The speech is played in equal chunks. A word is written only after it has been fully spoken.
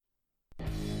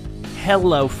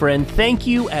Hello, friend. Thank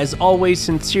you, as always,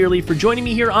 sincerely for joining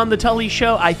me here on The Tully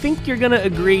Show. I think you're going to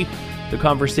agree the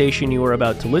conversation you are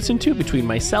about to listen to between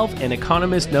myself and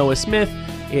economist Noah Smith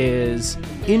is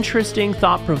interesting,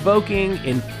 thought-provoking,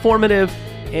 informative,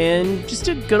 and just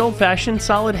a good old-fashioned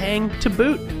solid hang to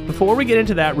boot. Before we get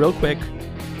into that real quick,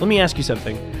 let me ask you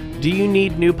something. Do you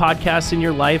need new podcasts in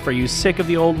your life? Are you sick of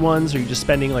the old ones? Are you just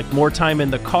spending more time in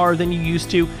the car than you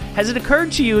used to? Has it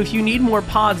occurred to you if you need more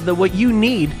pods that what you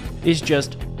need is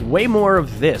just way more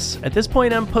of this? At this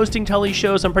point, I'm posting Tully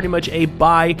shows on pretty much a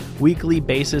bi-weekly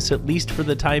basis, at least for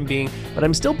the time being, but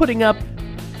I'm still putting up,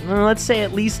 let's say,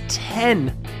 at least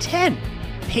 10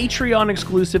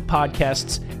 Patreon-exclusive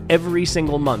podcasts every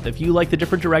single month. If you like the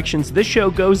different directions this show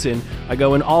goes in, I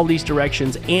go in all these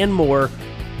directions and more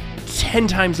 10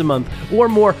 times a month or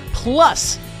more,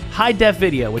 plus high-def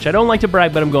video, which I don't like to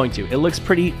brag, but I'm going to. It looks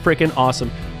pretty freaking awesome.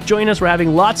 Join us. We're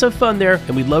having lots of fun there,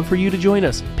 and we'd love for you to join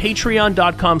us.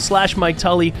 Patreon.com/Mike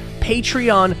Tully.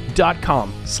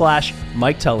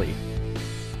 Patreon.com/Mike Tully.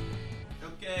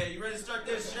 Okay, you ready to start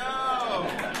this show?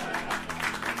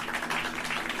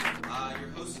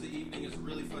 Your host of the evening is a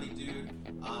really funny dude.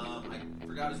 I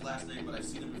forgot his last name, but I've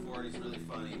seen him before, and he's really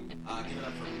funny. Give it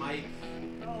up for Mike.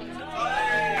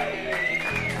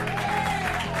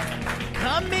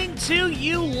 Coming to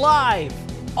you live,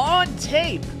 on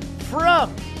tape,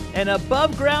 from an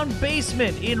above-ground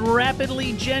basement in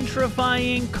rapidly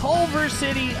gentrifying Culver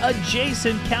City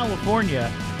adjacent California,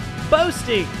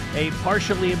 boasting a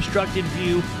partially obstructed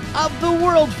view of the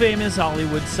world-famous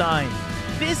Hollywood sign.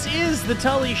 This is The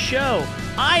Tully Show.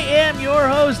 I am your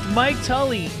host, Mike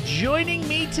Tully. Joining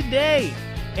me today,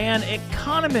 an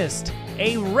economist,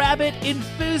 a rabbit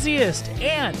enthusiast,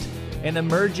 and an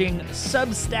emerging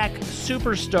Substack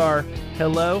superstar.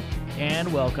 Hello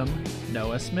and welcome,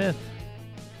 Noah Smith.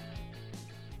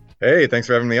 Hey, thanks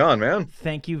for having me on, man.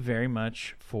 Thank you very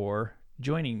much for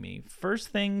joining me. First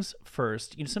things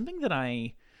first, something that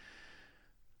I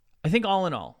think all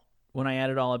in all, when I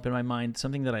add it all up in my mind,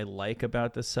 something that I like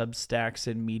about the Substacks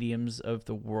and Mediums of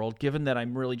the world, given that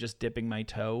I'm really just dipping my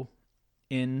toe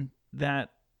in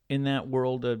that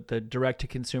world of the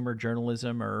direct-to-consumer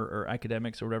journalism or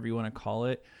academics or whatever you want to call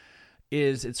it,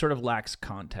 is it sort of lacks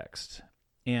context.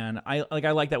 And I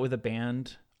like that with a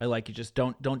band. I like you just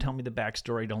don't tell me the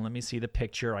backstory. Don't let me see the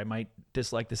picture. I might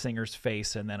dislike the singer's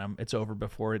face and then it's over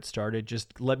before it started.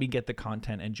 Just let me get the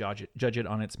content and judge it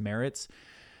on its merits.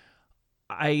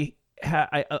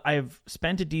 I've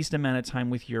spent a decent amount of time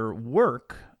with your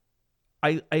work.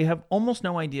 I have almost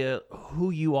no idea who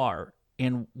you are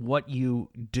and what you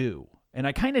do. And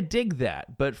I kind of dig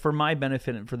that. But for my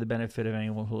benefit and for the benefit of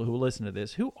anyone who listen to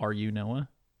this, who are you, Noah?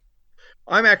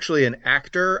 I'm actually an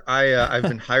actor. I've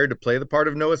been hired to play the part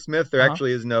of Noah Smith. There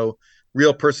actually is no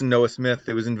real person Noah Smith.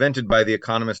 It was invented by the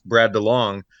economist Brad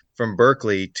DeLong from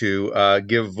Berkeley to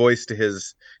give voice to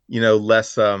his,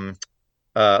 less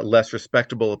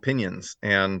respectable opinions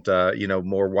and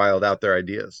more wild out there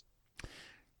ideas.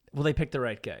 Well, they picked the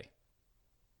right guy.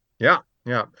 Yeah.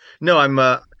 No,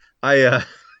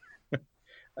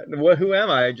 who am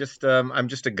I? I'm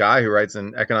just a guy who writes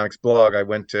an economics blog. I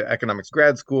went to economics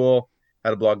grad school,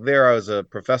 had a blog there. I was a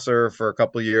professor for a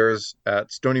couple of years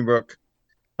at Stony Brook.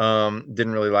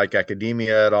 Didn't really like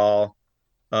academia at all.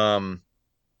 And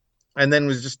then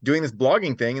was just doing this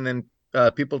blogging thing. And then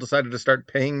people decided to start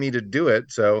paying me to do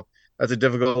it. So that's a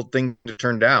difficult thing to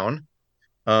turn down.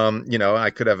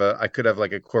 I could have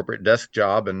like a corporate desk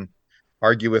job and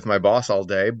argue with my boss all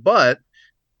day, but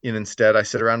instead I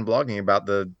sit around blogging about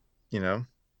the, fun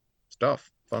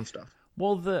stuff.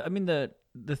 Well, the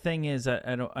thing is,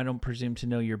 I don't presume to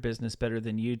know your business better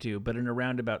than you do, but in a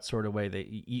roundabout sort of way that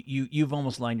you've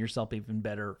almost lined yourself even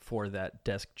better for that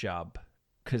desk job.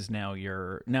 Cause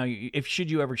if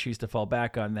should you ever choose to fall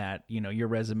back on that, your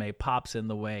resume pops in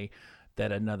the way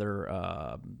that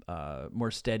another,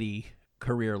 more steady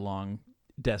career long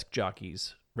desk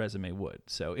jockey's resume would.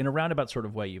 So in a roundabout sort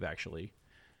of way,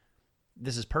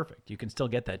 this is perfect. You can still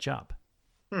get that job.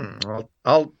 Well,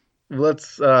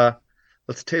 let's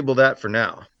table that for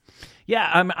now. Yeah,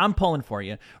 I'm pulling for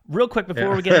you. Real quick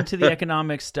before we get into the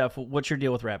economic stuff, what's your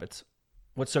deal with rabbits?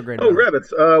 What's so great about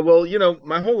rabbits? Well,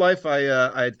 my whole life I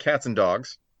had cats and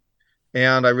dogs,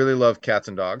 and I really love cats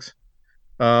and dogs.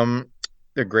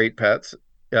 They're great pets.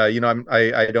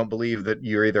 I don't believe that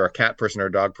you're either a cat person or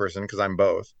a dog person because I'm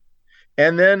both.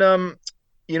 And then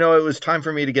it was time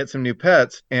for me to get some new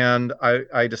pets, and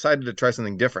I decided to try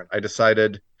something different. I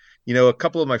decided, a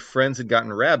couple of my friends had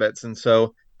gotten rabbits, and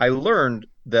so I learned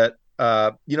that,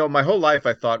 my whole life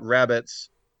I thought rabbits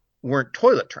weren't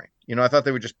toilet trained. I thought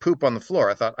they would just poop on the floor.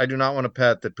 I thought, I do not want a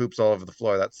pet that poops all over the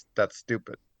floor. That's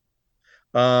stupid.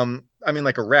 I mean,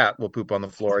 like a rat will poop on the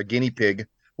floor, a guinea pig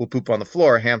will poop on the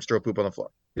floor, a hamster will poop on the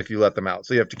floor if you let them out.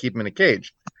 So you have to keep them in a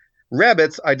cage.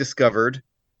 Rabbits, I discovered,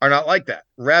 are not like that.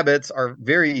 Rabbits are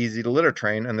very easy to litter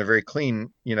train, and they're very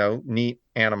clean, neat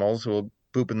animals who will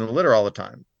poop in the litter all the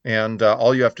time. And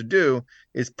all you have to do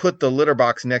is put the litter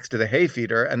box next to the hay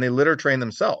feeder, and they litter train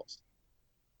themselves.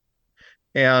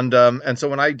 And so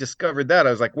when I discovered that,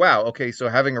 I was like, wow, okay, so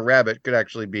having a rabbit could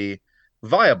actually be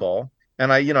viable.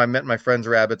 And I met my friends'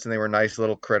 rabbits, and they were nice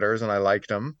little critters, and I liked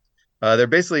them. They're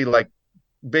basically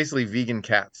vegan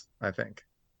cats, I think.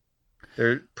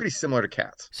 They're pretty similar to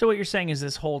cats. So what you're saying is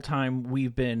this whole time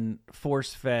we've been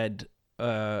force-fed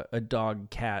a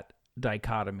dog-cat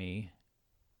dichotomy,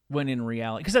 when in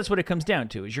reality, because that's what it comes down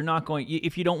to, is you're not going,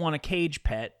 if you don't want a cage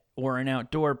pet or an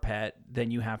outdoor pet,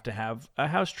 then you have to have a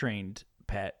house-trained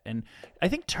pet. And I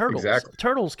think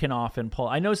turtles can often pull.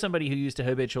 I know somebody who used to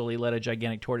habitually let a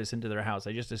gigantic tortoise into their house.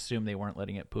 I just assumed they weren't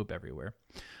letting it poop everywhere.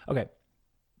 Okay.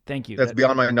 Thank you. That's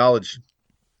beyond my knowledge.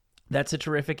 That's a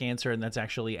terrific answer, and that's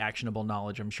actually actionable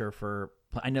knowledge, I'm sure.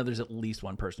 I know there's at least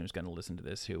one person who's going to listen to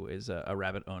this who is a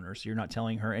rabbit owner, so you're not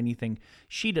telling her anything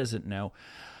she doesn't know.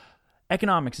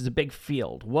 Economics is a big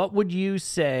field. What would you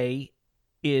say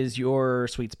is your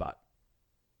sweet spot?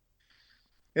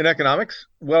 In economics?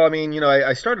 Well, I mean,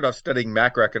 I started off studying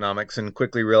macroeconomics and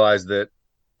quickly realized that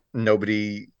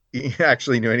nobody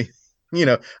actually knew anything.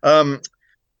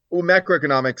 Well,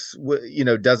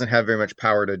 macroeconomics, doesn't have very much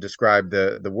power to describe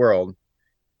the world.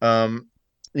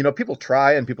 People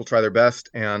try their best,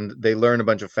 and they learn a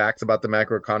bunch of facts about the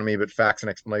macroeconomy, but facts and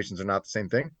explanations are not the same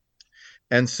thing.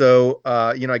 And so,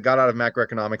 I got out of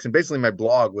macroeconomics, and basically my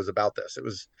blog was about this. It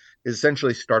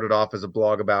essentially started off as a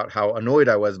blog about how annoyed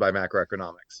I was by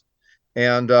macroeconomics,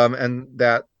 and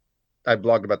that I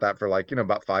blogged about that for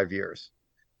about 5 years,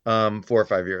 4 or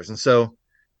 5 years, and so.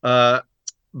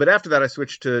 But after that, I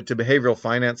switched to behavioral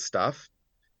finance stuff.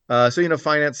 So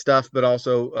finance stuff, but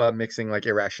also mixing like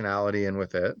irrationality in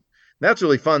with it. That's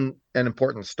really fun and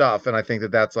important stuff, and I think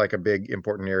that that's like a big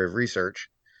important area of research.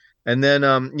 And then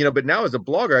but now as a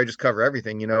blogger, I just cover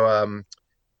everything.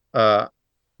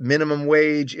 Minimum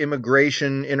wage,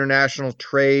 immigration, international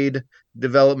trade,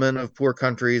 development of poor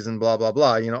countries, and blah blah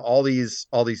blah. All these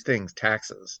things,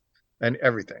 taxes, and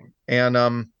everything. And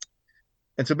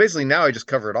so basically now I just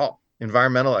cover it all.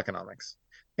 Environmental economics.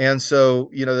 And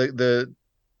so,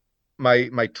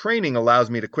 my training allows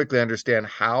me to quickly understand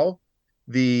how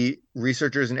the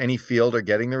researchers in any field are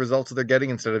getting the results that they're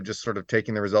getting instead of just sort of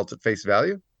taking the results at face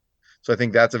value. So I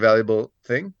think that's a valuable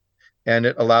thing. And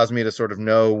it allows me to sort of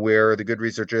know where the good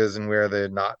research is and where the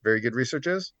not very good research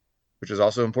is, which is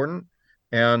also important.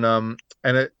 And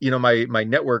my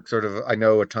network sort of, I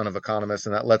know a ton of economists,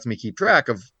 and that lets me keep track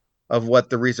of what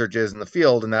the research is in the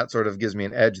field, and that sort of gives me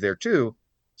an edge there too.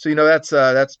 So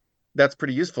that's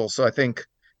pretty useful. So I think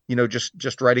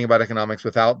just writing about economics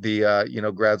without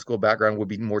the grad school background would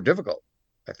be more difficult,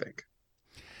 I think.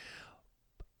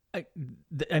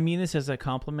 I mean this as a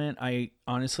compliment. I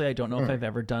honestly don't know if I've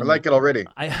ever done. I like it already.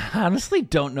 I honestly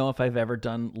don't know if I've ever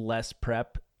done less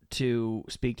prep to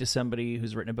speak to somebody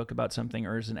who's written a book about something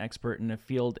or is an expert in a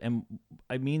field. And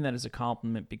I mean that as a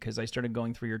compliment because I started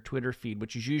going through your Twitter feed,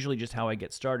 which is usually just how I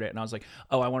get started. And I was like,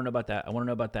 oh, I want to know about that. I want to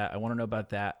know about that. I want to know about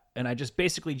that. And I just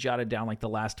basically jotted down like the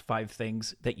last 5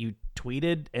 things that you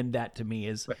tweeted. And that to me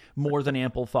is more than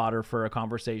ample fodder for a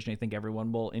conversation I think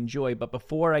everyone will enjoy. But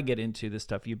before I get into the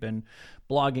stuff you've been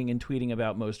blogging and tweeting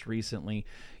about most recently,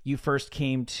 you first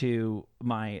came to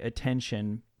my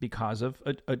attention because of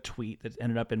a tweet that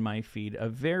ended up in my feed, a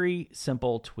very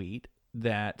simple tweet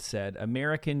that said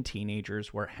American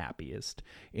teenagers were happiest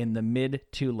in the mid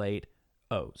to late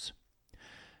O's.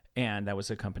 And that was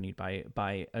accompanied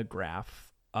by a graph.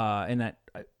 And that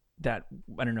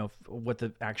I don't know what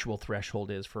the actual threshold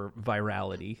is for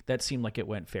virality. That seemed like it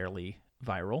went fairly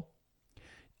viral.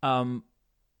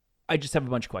 I just have a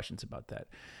bunch of questions about that.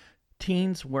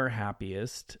 Teens were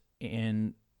happiest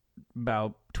in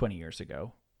about 20 years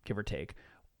ago, give or take.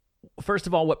 First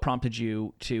of all, what prompted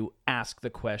you to ask the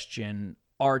question,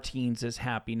 are teens as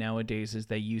happy nowadays as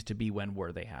they used to be? When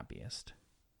were they happiest?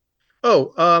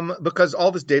 Because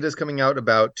all this data is coming out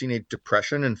about teenage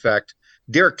depression. In fact,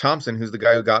 Derek Thompson, who's the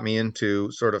guy who got me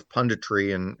into sort of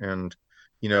punditry and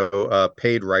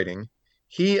paid writing,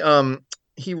 he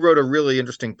wrote a really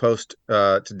interesting post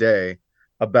today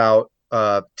about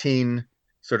teen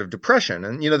sort of depression.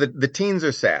 And the teens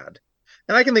are sad.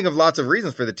 And I can think of lots of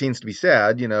reasons for the teens to be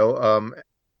sad,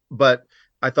 but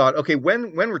I thought, okay,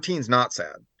 when were teens not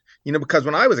sad? Because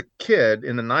when I was a kid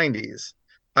in the 90s,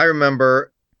 I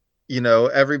remember,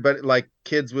 everybody, like,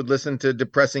 kids would listen to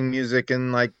depressing music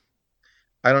and like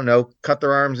I don't know, cut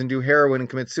their arms and do heroin and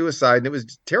commit suicide. And it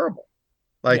was terrible.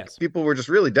 Like Yes. people were just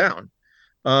really down.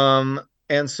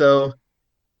 And so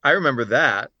I remember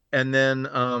that. And then,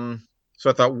 so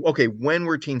I thought, okay, when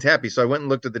were teens happy? So I went and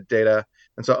looked at the data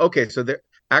and so, okay, so there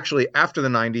actually after the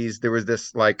 90s, there was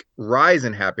this like rise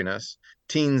in happiness.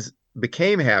 Teens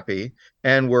became happy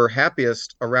and were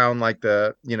happiest around like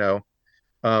the,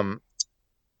 um,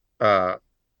 uh,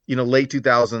 late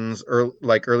 2000s or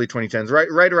like early 2010s,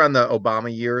 right around the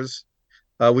Obama years,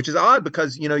 which is odd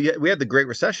because, we had the Great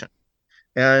Recession.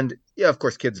 And yeah, of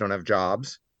course, kids don't have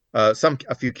jobs. A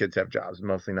few kids have jobs,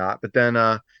 mostly not. But then,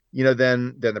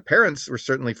 then the parents were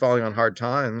certainly falling on hard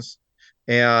times,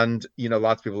 and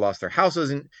lots of people lost their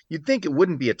houses. And you'd think it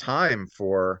wouldn't be a time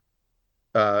for,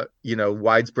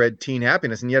 widespread teen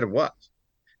happiness, and yet it was.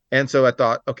 And so I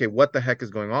thought, okay, what the heck is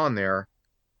going on there?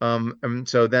 And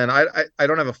so then I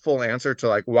don't have a full answer to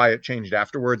like why it changed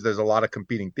afterwards. There's a lot of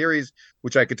competing theories,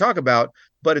 which I could talk about,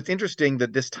 but it's interesting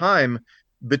that this time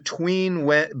between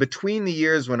the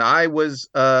years when I was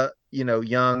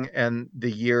young and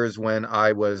the years when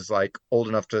I was like old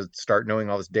enough to start knowing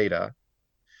all this data,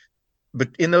 but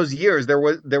in those years there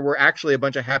were actually a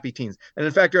bunch of happy teens. And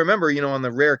in fact, I remember, on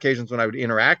the rare occasions when I would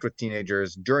interact with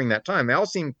teenagers during that time, they all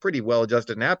seemed pretty well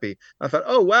adjusted and happy. I thought,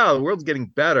 oh wow, the world's getting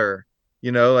better.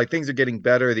 Like things are getting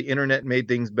better. The internet made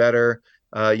things better.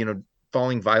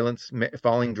 Falling violence,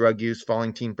 falling drug use,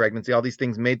 falling teen pregnancy, all these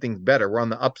things made things better. We're on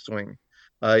the upswing.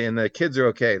 And the kids are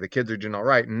okay. The kids are doing all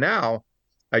right. And now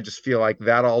I just feel like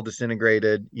that all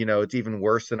disintegrated. It's even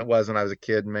worse than it was when I was a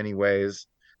kid in many ways.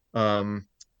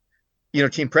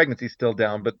 Teen pregnancy is still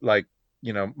down, but like,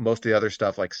 most of the other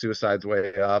stuff like suicide's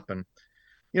way up and,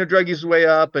 drug use is way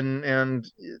up.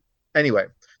 And anyway,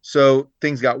 so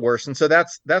things got worse. And so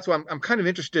that's why I'm kind of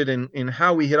interested in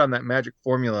how we hit on that magic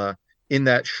formula in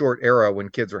that short era when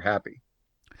kids were happy.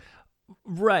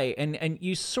 Right. And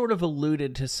you sort of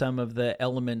alluded to some of the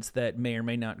elements that may or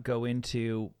may not go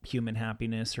into human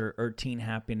happiness or teen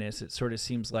happiness. It sort of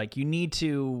seems like you need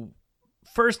to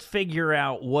first figure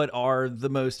out what are the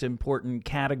most important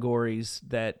categories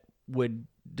that would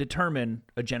determine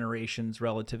a generation's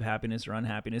relative happiness or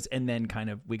unhappiness, and then kind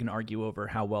of we can argue over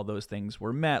how well those things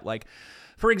were met. Like,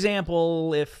 for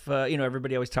example, if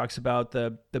everybody always talks about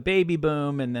the baby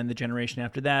boom, and then the generation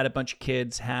after that, a bunch of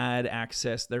kids had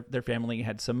access, their family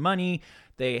had some money,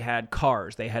 they had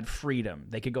cars, they had freedom,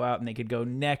 they could go out and they could go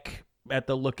neck at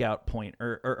the lookout point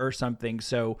or something.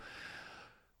 So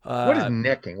what is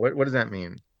necking? What does that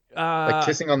mean? Like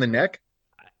kissing on the neck?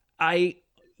 I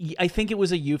think it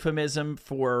was a euphemism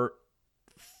for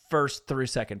first through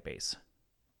second base,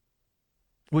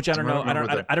 which I don't know. I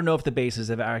don't know if the bases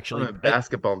have actually. I'm a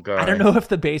basketball guy. I don't know if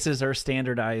the bases are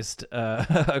standardized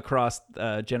across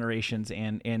generations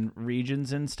and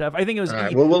regions and stuff. I think it was. All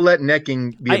right. Well, we'll let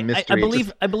necking be a mystery.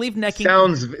 I believe necking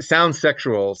sounds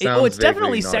sexual. It's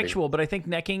definitely sexual, but I think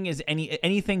necking is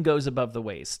anything goes above the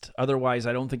waist. Otherwise,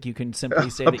 I don't think you can simply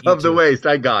say that above the waist.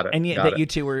 I got it. And you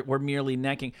two were merely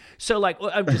necking. So, like,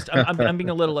 I'm being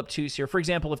a little obtuse here. For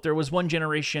example, if there was one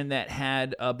generation that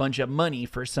had a bunch of money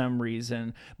for some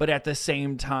reason, but at the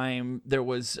same time there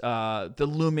was the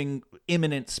looming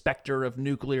imminent specter of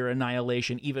nuclear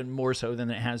annihilation, even more so than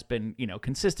it has been,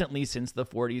 consistently since the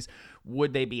 40s.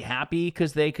 Would they be happy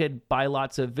because they could buy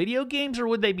lots of video games, or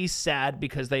would they be sad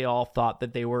because they all thought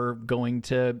that they were going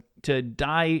to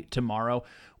die tomorrow?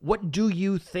 What do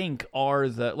you think are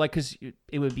because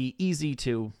it would be easy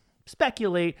to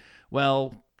speculate,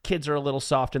 well, kids are a little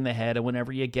soft in the head, and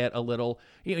whenever you get a little,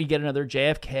 you get another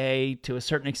JFK, to a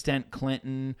certain extent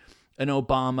Clinton, an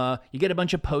Obama, you get a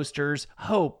bunch of posters,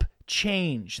 hope,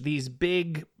 change, these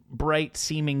big, bright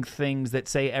seeming things that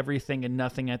say everything and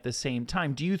nothing at the same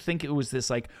time. Do you think it was this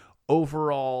like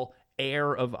overall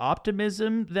air of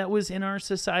optimism that was in our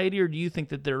society, or do you think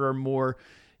that there are more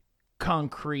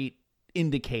concrete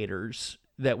indicators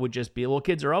that would just be, well,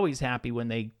 kids are always happy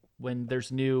when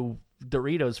there's new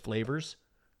Doritos flavors?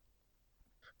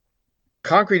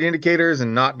 Concrete indicators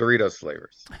and not Doritos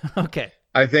flavors. Okay.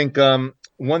 I think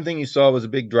one thing you saw was a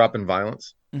big drop in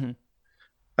violence. Mm-hmm.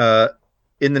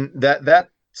 That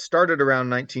started around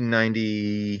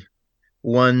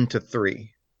 1991 to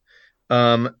 3.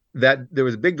 That there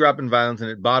was a big drop in violence, and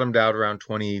it bottomed out around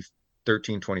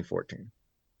 2013, 2014.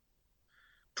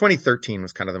 2013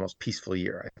 was kind of the most peaceful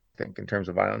year, I think, in terms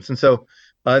of violence. And so,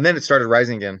 and then it started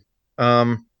rising again.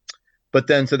 But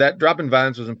then, so that drop in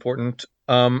violence was important.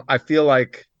 I feel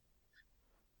like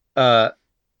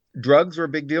drugs were a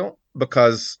big deal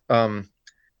because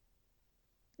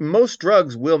most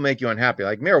drugs will make you unhappy.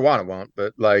 Like marijuana won't,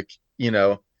 but like,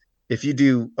 if you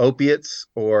do opiates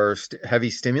or heavy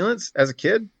stimulants as a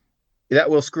kid, that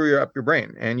will screw up your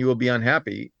brain and you will be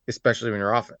unhappy, especially when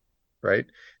you're off it, right?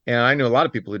 And I knew a lot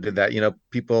of people who did that.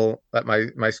 People at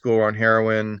my school were on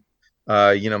heroin,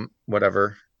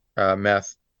 whatever,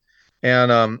 meth,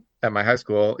 and at my high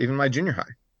school, even my junior high.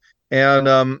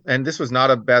 And this was not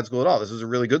a bad school at all. This was a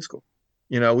really good school.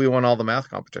 We won all the math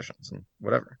competitions and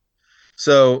whatever.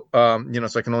 So, so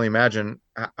I can only imagine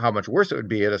how much worse it would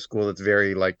be at a school that's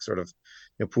very like sort of,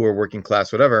 poor, working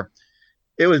class, whatever.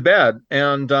 It was bad.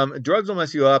 And drugs will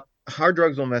mess you up. Hard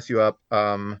drugs will mess you up.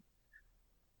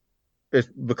 It's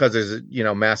because there's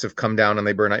massive come down and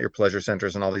they burn out your pleasure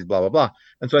centers and all these blah blah blah.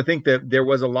 And so I think that there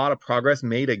was a lot of progress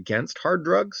made against hard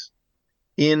drugs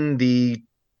in the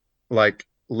like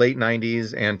late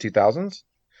 90s and 2000s.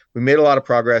 We made a lot of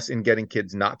progress in getting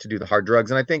kids not to do the hard drugs,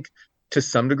 and I think to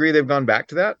some degree they've gone back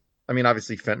to that. I mean,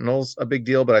 obviously fentanyl's a big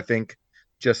deal, but I think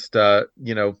just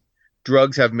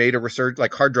drugs have made a resurgence,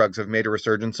 like hard drugs have made a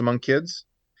resurgence among kids.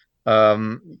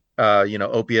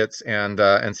 Opiates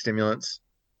and stimulants,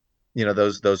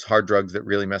 those hard drugs that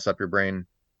really mess up your brain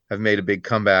have made a big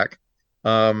comeback.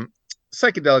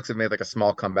 Psychedelics have made like a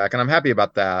small comeback, and I'm happy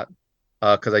about that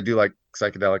because I do like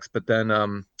psychedelics. But then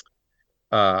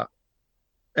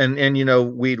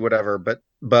weed, whatever.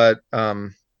 But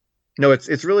no,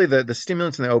 it's really the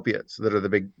stimulants and the opiates that are the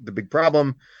big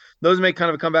problem. Those make kind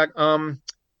of a comeback.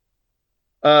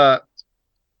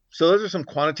 So those are some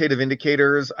quantitative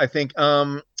indicators, I think.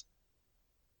 But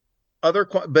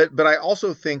I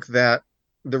also think that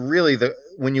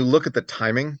when you look at the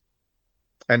timing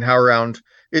and how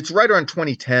it's right around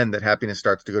 2010 that happiness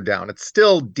starts to go down. It's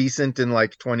still decent in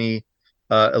like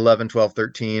 2011, 12,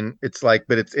 13. It's like,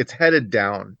 but it's headed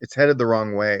down. It's headed the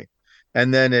wrong way.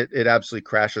 And then it absolutely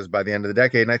crashes by the end of the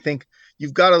decade. And I think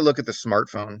you've got to look at the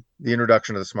smartphone. The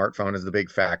introduction of the smartphone is the big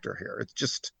factor here.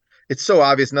 It's so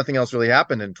obvious. Nothing else really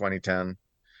happened in 2010.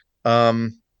 I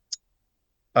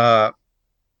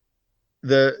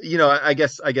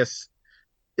guess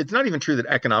it's not even true that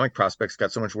economic prospects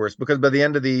got so much worse, because by the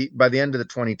end of the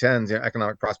 2010s,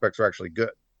 economic prospects were actually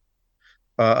good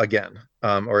again,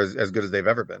 or as good as they've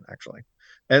ever been, actually.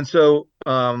 And so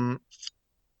I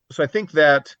think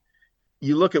that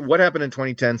you look at what happened in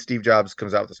 2010. Steve Jobs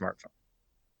comes out with a smartphone.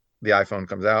 The iPhone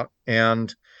comes out,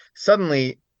 and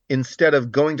suddenly, instead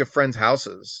of going to friends'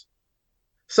 houses,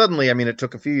 I mean, it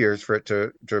took a few years for it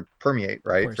to permeate,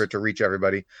 right? For it to reach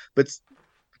everybody. But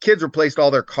kids replaced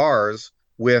all their cars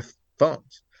with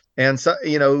phones. And so,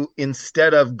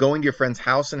 instead of going to your friend's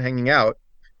house and hanging out,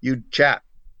 you'd chat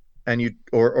and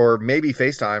or maybe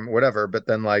FaceTime, whatever. But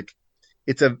then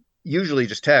it's usually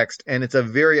just text, and it's a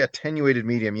very attenuated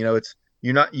medium. You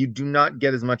do not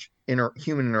get as much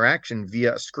human interaction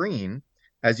via a screen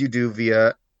as you do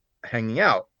via hanging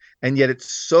out. And yet it's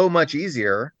so much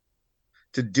easier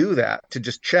to do that, to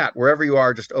just chat wherever you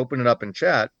are, just open it up and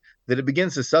chat, that it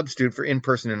begins to substitute for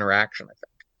in-person interaction, I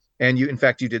think. And in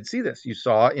fact, you did see this. You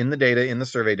saw in the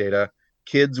survey data,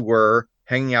 kids were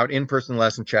hanging out in person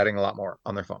less and chatting a lot more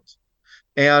on their phones.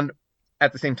 And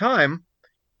at the same time,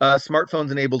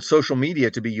 smartphones enabled social media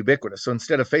to be ubiquitous. So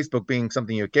instead of Facebook being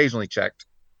something you occasionally checked,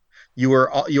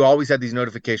 you always had these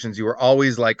notifications. You were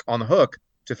always on the hook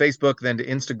to Facebook, then to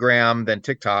Instagram, then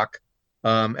TikTok,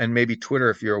 and maybe Twitter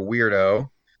if you're a weirdo,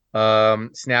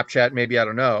 Snapchat, maybe, I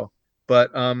don't know.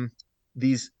 But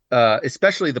these,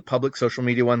 especially the public social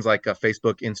media ones like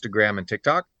Facebook, Instagram, and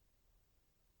TikTok,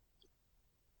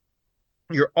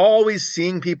 you're always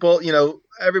seeing people,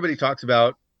 everybody talks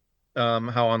about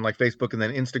how on Facebook and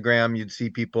then Instagram, you'd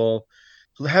see people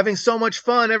having so much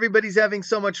fun. Everybody's having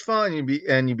so much fun.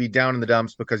 You'd be down in the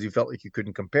dumps because you felt like you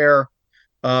couldn't compare.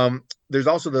 There's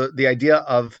also the idea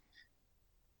of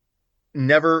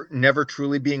never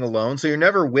truly being alone. So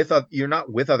you're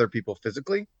not with other people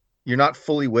physically. You're not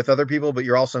fully with other people, but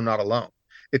you're also not alone.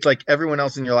 It's like everyone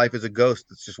else in your life is a ghost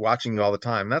that's just watching you all the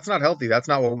time. That's not healthy. That's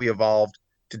not what we evolved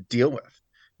to deal with.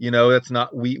 That's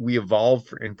not, we evolved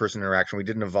for in-person interaction. We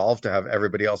didn't evolve to have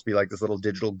everybody else be like this little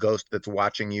digital ghost that's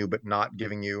watching you, but not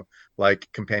giving you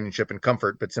companionship and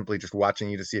comfort, but simply just watching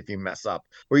you to see if you mess up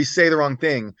or you say the wrong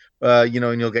thing, and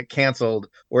you'll get canceled.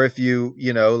 Or if you,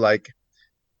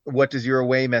 what does your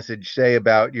away message say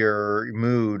about your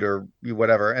mood or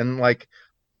whatever? And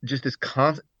just this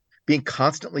being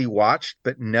constantly watched,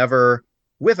 but never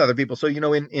with other people. So,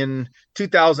 in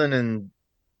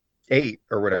 2008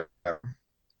 or whatever,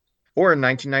 or in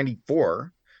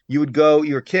 1994, you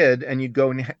were a kid and you'd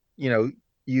go and,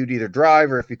 you'd either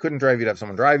drive, or if you couldn't drive, you'd have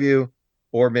someone drive you,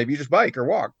 or maybe you just bike or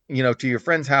walk, to your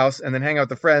friend's house and then hang out with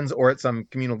the friends, or at some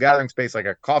communal gathering space like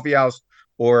a coffee house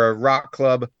or a rock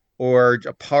club or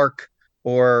a park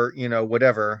or,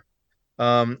 whatever.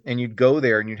 and you'd go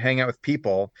there and you'd hang out with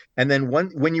people. And then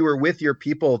when you were with your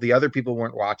people, the other people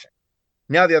weren't watching.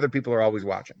 Now the other people are always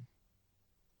watching.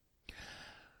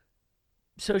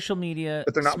 Social media,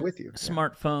 but they're not with you.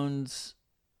 Smartphones,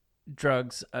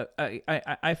 drugs.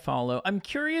 I follow. I'm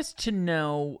curious to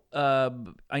know.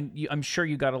 I'm sure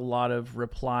you got a lot of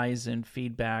replies and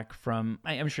feedback from.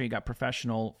 I'm sure you got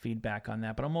professional feedback on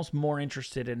that, but I'm almost more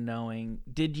interested in knowing.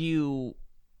 Did you?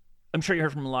 I'm sure you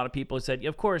heard from a lot of people who said,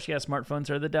 "Of course, yeah, smartphones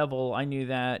are the devil. I knew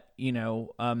that."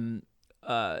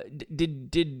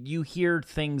 Did you hear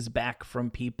things back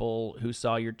from people who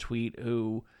saw your tweet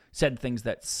who said things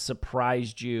that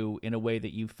surprised you in a way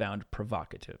that you found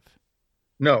provocative?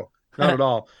 No, not at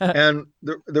all. And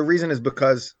the reason is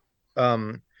because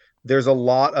there's a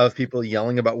lot of people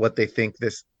yelling about what they think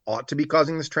this ought to be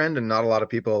causing this trend, and not a lot of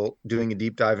people doing a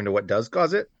deep dive into what does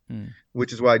cause it,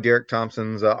 which is why Derek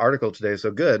Thompson's article today is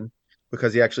so good,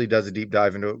 because he actually does a deep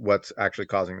dive into what's actually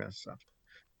causing this stuff.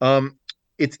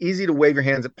 It's easy to wave your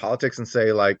hands at politics and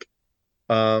say like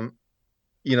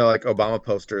Obama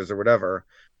posters or whatever,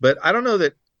 but I don't know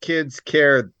that kids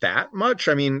care that much.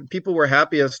 I mean, people were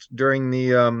happiest during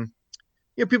the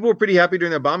people were pretty happy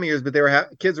during the Obama years, but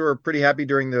kids were pretty happy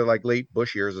during the like late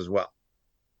Bush years as well.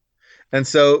 And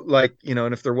so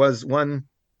and if there was one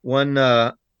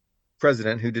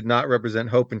president who did not represent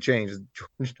hope and change,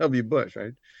 George W. Bush,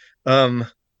 right?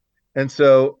 And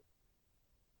so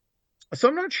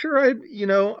I'm not sure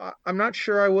I'm not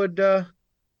sure I would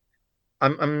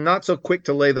I'm not so quick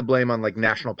to lay the blame on like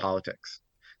national politics.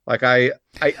 Like I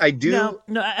do.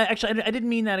 No, actually, I didn't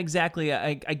mean that exactly.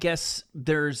 I guess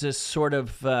there's a sort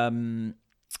of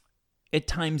at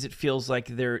times it feels like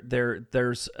there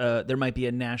might be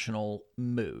a national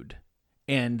mood,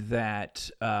 and that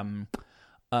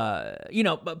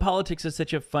politics is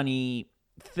such a funny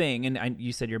thing. And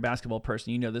you said you're a basketball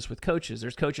person. You know this with coaches.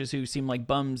 There's coaches who seem like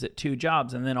bums at two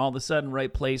jobs, and then all of a sudden,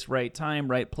 right place, right time,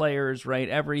 right players, right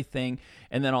everything,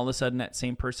 and then all of a sudden that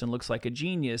same person looks like a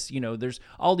genius. There's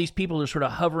all these people who are sort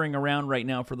of hovering around right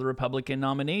now for the Republican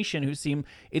nomination who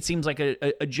it seems like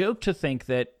a joke to think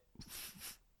that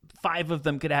five of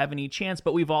them could have any chance,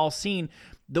 but we've all seen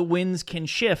the winds can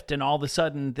shift, and all of a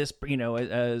sudden this,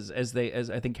 as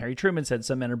I think Harry Truman said,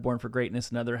 some men are born for greatness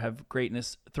and others have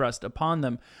greatness thrust upon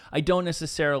them. I don't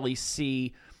necessarily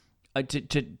see,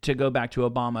 to go back to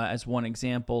Obama as one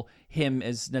example, him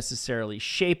as necessarily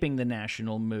shaping the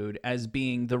national mood as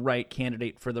being the right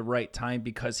candidate for the right time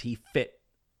because he fit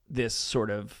this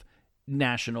sort of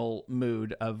national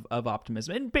mood of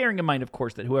optimism. And bearing in mind, of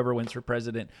course, that whoever wins for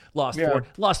president lost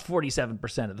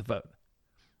 47% of the vote.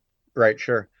 Right,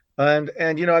 sure. And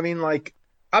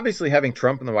obviously having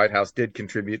Trump in the White House did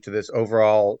contribute to this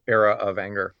overall era of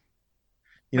anger.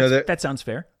 That sounds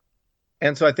fair.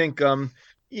 And so I think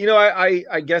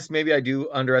I guess maybe I do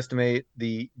underestimate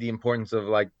the importance of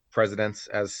like presidents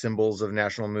as symbols of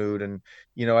national mood, and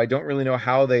I don't really know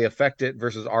how they affect it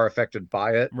versus are affected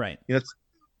by it. Right.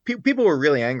 People were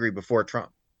really angry before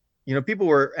Trump. People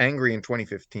were angry in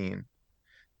 2015.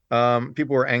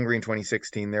 People were angry in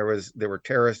 2016. There were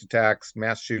terrorist attacks,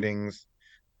 mass shootings,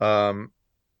 some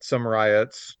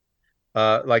riots.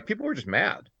 People were just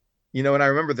mad, and I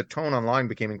remember the tone online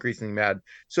became increasingly mad.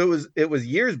 So it was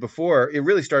years before. It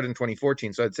really started in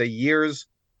 2014. So I'd say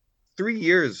 3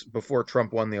 years before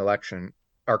Trump won the election,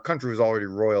 our country was already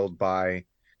roiled by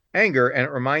anger, and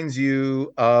it reminds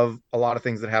you of a lot of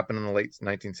things that happened in the late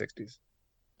 1960s.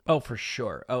 Oh, for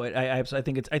sure. Oh, I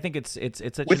think it's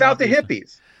such without the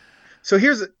hippies. So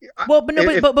here's but we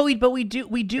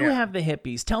do have the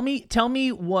hippies. Tell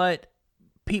me what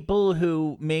people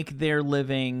who make their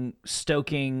living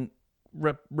stoking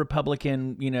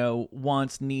Republican,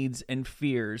 wants, needs, and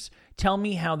fears. Tell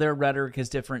me how their rhetoric is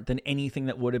different than anything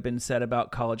that would have been said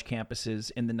about college campuses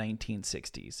in the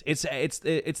 1960s.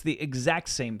 It's the exact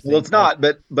same thing. Well, it's not,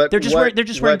 but they're just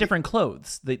wearing different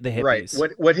clothes. The hippies,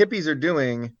 right? What hippies are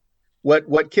doing.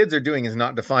 What kids are doing is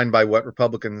not defined by what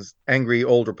angry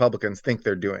old Republicans think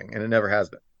they're doing, and it never has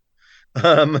been.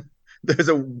 There's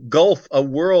a gulf, a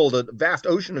world, a vast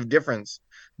ocean of difference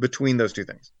between those two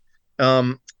things.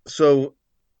 So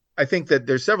I think that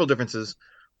there's several differences.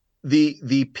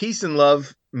 The peace and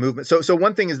love movement. So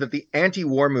one thing is that the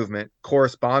anti-war movement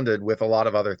corresponded with a lot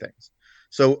of other things.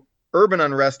 So urban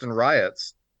unrest and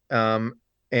riots, and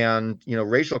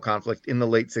racial conflict in the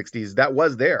late 60s, that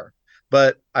was there.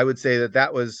 But I would say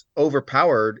that was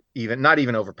overpowered, not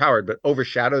even overpowered, but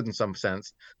overshadowed in some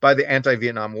sense by the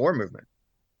anti-Vietnam War movement.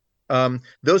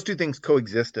 Those two things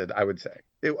coexisted, I would say.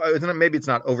 Maybe it's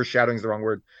not overshadowing is the wrong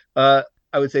word.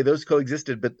 I would say those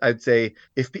coexisted, but I'd say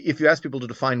if you ask people to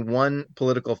define one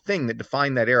political thing that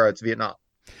defined that era, it's Vietnam.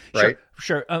 right?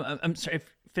 Sure. I'm sorry.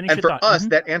 Finish And your for thought. us,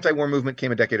 that anti-war movement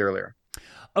came a decade earlier.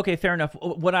 Okay, fair enough.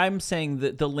 What I'm saying,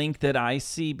 the link that I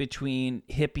see between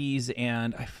hippies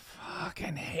and I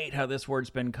fucking hate how this word's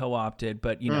been co-opted,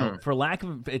 but for lack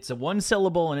of, it's a one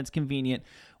syllable and it's convenient.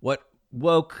 What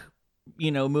woke,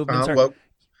 movements are. Woke.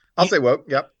 I'll say woke.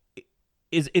 Yep.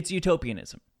 It's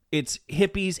utopianism. It's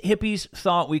hippies. Hippies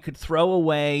thought we could throw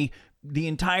away the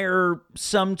entire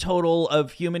sum total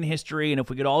of human history, and if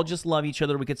we could all just love each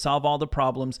other, we could solve all the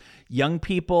problems. Young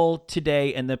people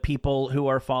today and the people who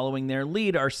are following their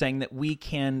lead are saying that we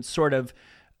can sort of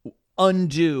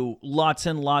undo lots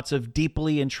and lots of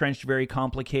deeply entrenched, very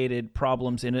complicated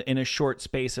problems in a short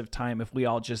space of time if we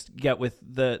all just get with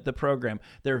the program.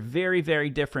 They're very, very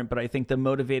different, but I think the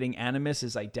motivating animus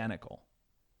is identical.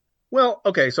 Well,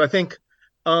 okay, so I think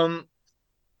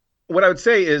what I would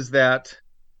say is that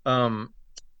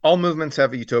all movements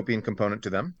have a utopian component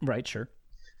to them. Right, sure.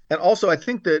 And also, I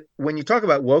think that when you talk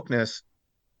about wokeness,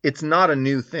 it's not a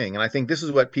new thing. And I think this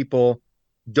is what people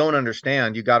don't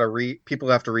understand. You got to read, people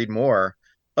have to read more.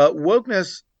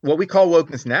 Wokeness, what we call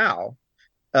wokeness now,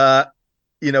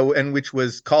 and which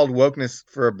was called wokeness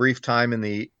for a brief time in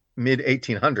the mid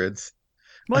 1800s.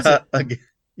 Was it?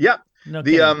 Yeah. No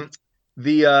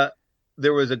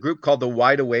There was a group called the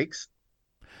Wide Awakes.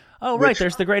 Oh, right.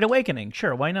 There's the Great Awakening.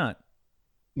 Sure. Why not?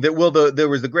 There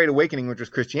was the Great Awakening, which was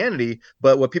Christianity.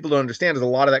 But what people don't understand is a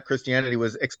lot of that Christianity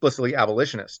was explicitly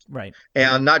abolitionist. Right.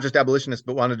 And not just abolitionist,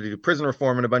 but wanted to do prison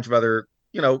reform and a bunch of other,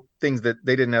 things that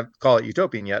they didn't call it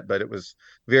utopian yet, but it was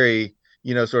very,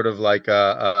 sort of like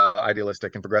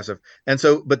idealistic and progressive. And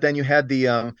so, but then you had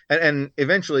the, and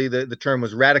eventually the term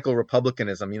was radical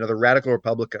republicanism, the radical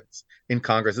Republicans in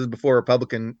Congress. This is before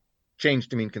Republican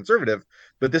changed to mean conservative,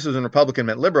 but this was when Republican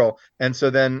meant liberal. And so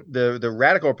then the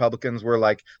radical Republicans were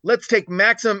like, let's take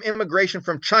maximum immigration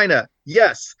from China.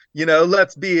 Yes.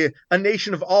 Let's be a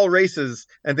nation of all races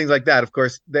and things like that. Of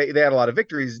course, they had a lot of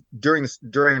victories during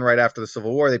and right after the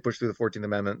Civil War. They pushed through the 14th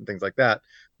Amendment and things like that.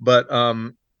 But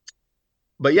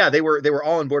yeah, they were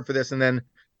all on board for this. And then,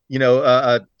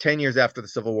 10 years after the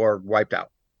Civil War, wiped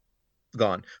out,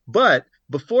 gone. But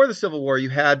before the Civil War, you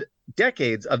had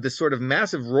decades of this sort of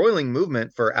massive roiling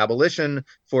movement for abolition,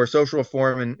 for social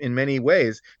reform in many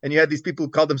ways. And you had these people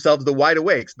who called themselves the Wide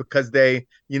Awakes because they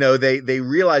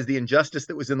realized the injustice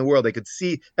that was in the world. They could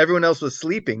see everyone else was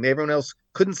sleeping. Everyone else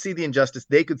couldn't see the injustice.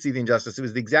 They could see the injustice. It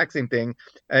was the exact same thing.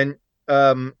 And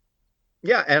and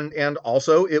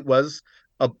also it was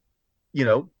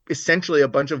essentially a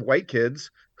bunch of white kids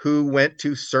who went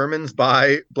to sermons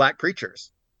by black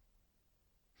preachers.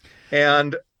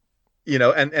 And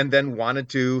and then wanted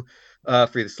to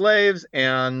free the slaves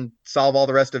and solve all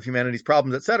the rest of humanity's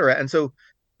problems, et cetera. And so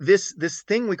this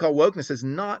thing we call wokeness is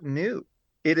not new.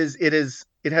 It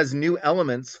has new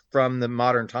elements from the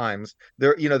modern times.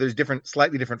 There's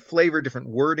slightly different flavor, different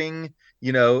wording,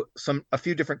 a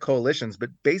few different coalitions,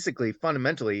 but basically,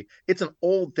 fundamentally, it's an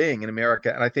old thing in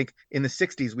America. And I think in the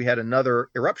 60s, we had another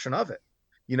eruption of it.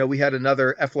 We had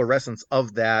another efflorescence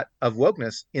of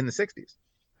wokeness in the 60s.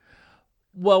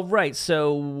 Well, right.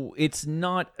 So it's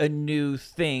not a new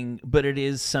thing, but it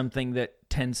is something that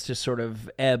tends to sort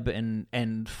of ebb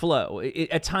and flow.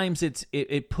 At times,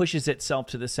 it pushes itself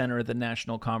to the center of the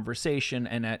national conversation,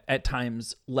 and at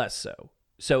times less so.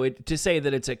 So to say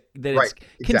that it's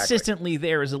consistently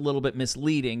there is a little bit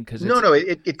misleading because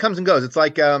it comes and goes. It's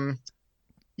like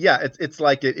it's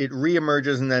like it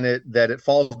reemerges and then it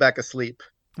falls back asleep.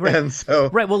 Right. And so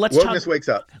right. Well, wokeness wakes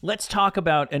up. Let's talk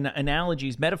about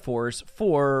analogies, metaphors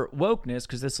for wokeness,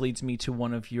 because this leads me to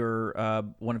one of your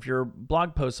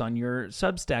blog posts on your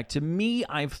Substack. To me,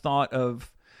 I've thought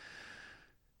of,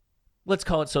 let's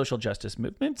call it social justice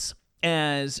movements,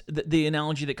 as the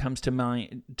analogy that comes to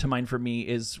mind for me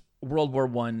is World War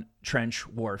I trench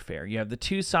warfare. You have the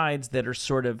two sides that are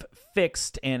sort of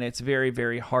fixed, and it's very,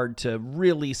 very hard to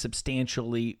really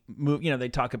substantially move. They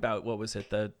talk about, what was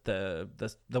it, the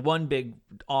one big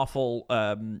awful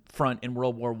front in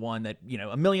World War I that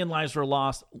 1 million lives were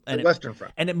lost, and the Western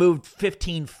Front, and it moved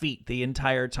 15 feet the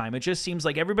entire time. It just seems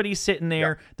like everybody's sitting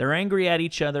there, they're angry at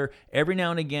each other. Every now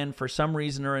and again, for some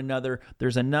reason or another,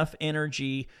 there's enough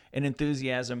energy and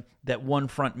enthusiasm that one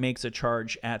front makes a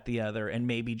charge at the other, and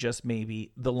maybe, just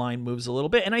maybe, the line moves a little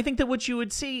bit. And I think that what you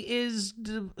would see is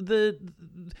the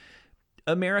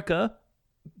America,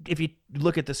 if you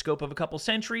look at the scope of a couple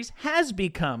centuries, has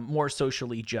become more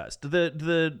socially just.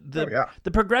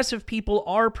 The progressive people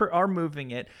are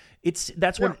moving it.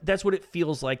 That's what it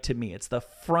feels like to me. It's the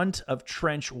front of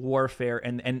trench warfare,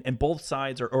 and both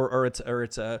sides, or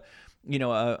it's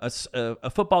a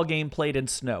football game played in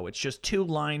snow. It's just two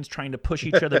lines trying to push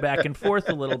each other back and forth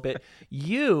a little bit.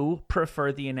 You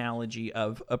prefer the analogy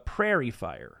of a prairie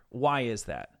fire. Why is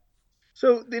that?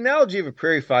 So the analogy of a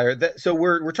prairie fire, so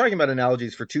we're talking about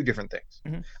analogies for two different things.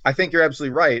 Mhm. I think you're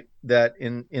absolutely right that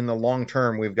in the long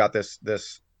term we've got this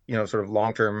sort of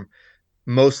long term,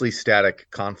 mostly static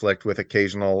conflict with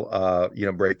occasional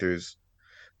breakthroughs.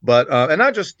 But and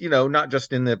not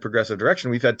just in the progressive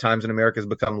direction. We've had times when America has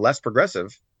become less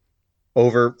progressive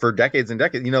for decades and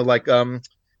decades. Like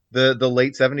the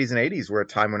late 70s and 80s were a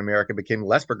time when America became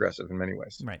less progressive in many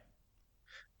ways. Right.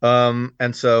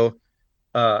 And so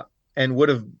and would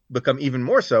have become even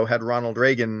more so had Ronald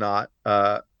Reagan not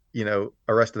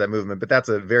arrested that movement. But that's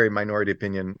a very minority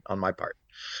opinion on my part,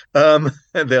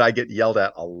 that I get yelled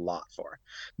at a lot for.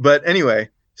 But anyway,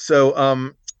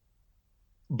 so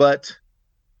but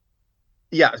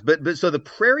yeah, but so the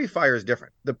prairie fire is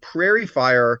different. The prairie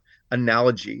fire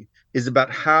analogy is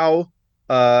about how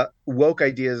woke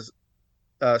ideas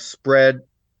spread,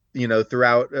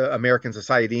 throughout American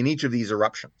society in each of these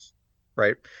eruptions,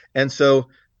 right? And so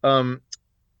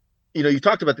you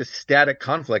talked about this static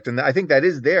conflict, and I think that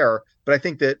is there, but I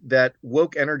think that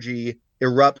woke energy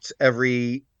erupts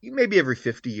maybe every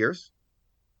 50 years.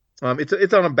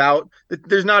 It's on about,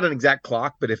 there's not an exact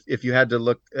clock, but if you had to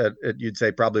look at it, you'd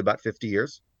say probably about 50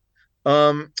 years.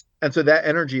 And so that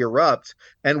energy erupts,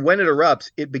 and when it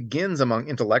erupts, it begins among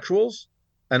intellectuals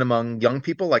and among young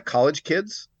people like college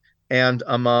kids, and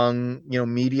among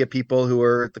media people who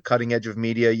are at the cutting edge of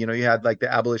media. You had like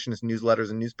the abolitionist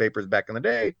newsletters and newspapers back in the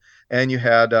day, and you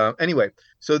had anyway.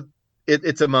 So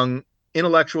it's among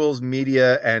intellectuals,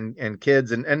 media, and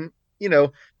kids, and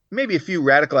maybe a few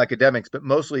radical academics, but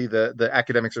mostly the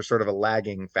academics are sort of a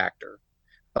lagging factor.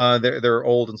 They're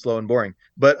old and slow and boring,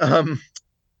 but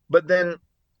then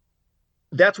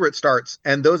that's where it starts,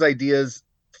 and those ideas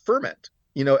ferment.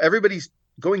 Everybody's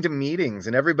going to meetings,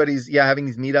 and everybody's having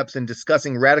these meetups and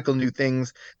discussing radical new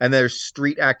things, and there's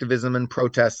street activism and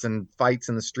protests and fights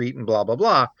in the street and blah blah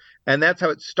blah, and that's how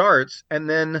it starts. And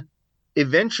then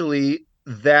eventually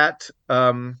that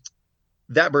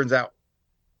burns out.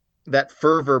 That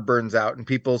fervor burns out, and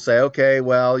people say, okay,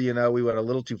 well, we went a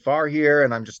little too far here,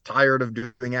 and I'm just tired of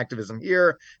doing activism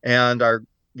here, and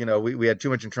we had too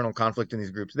much internal conflict in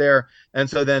these groups there. And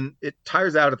so then it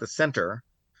tires out at the center.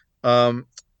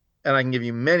 And I can give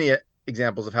you many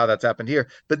examples of how that's happened here.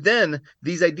 But then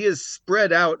these ideas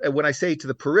spread out. And when I say to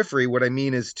the periphery, what I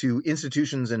mean is to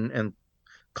institutions and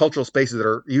cultural spaces that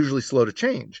are usually slow to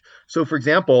change. So, for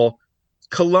example,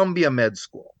 Columbia Med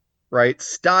School, right?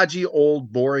 Stodgy,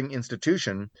 old, boring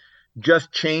institution,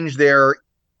 just changed their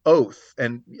oath.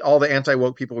 And all the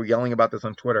anti-woke people were yelling about this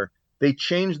on Twitter. They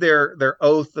changed their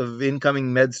oath of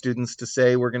incoming med students to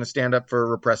say, we're going to stand up for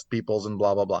repressed peoples and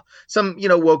blah, blah, blah. Some,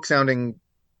 woke sounding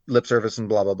lip service and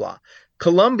blah, blah, blah.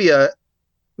 Columbia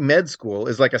Med School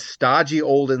is like a stodgy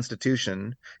old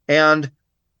institution, and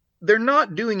they're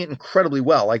not doing it incredibly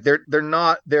well. Like they're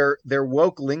not, their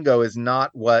woke lingo is not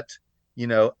what,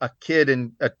 a kid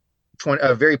in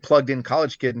a very plugged in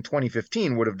college kid in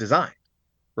 2015 would have designed.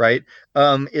 Right.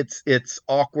 It's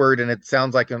awkward, and it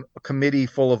sounds like a committee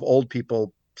full of old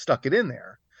people stuck it in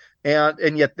there.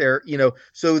 And yet they're,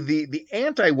 so the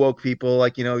anti-woke people,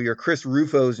 like, your Chris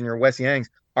Rufos and your Wes Yangs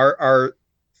are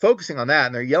focusing on that,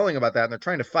 and they're yelling about that, and they're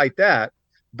trying to fight that.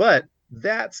 But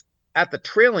that's at the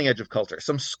trailing edge of culture.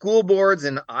 Some school boards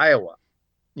in Iowa,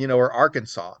 or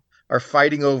Arkansas are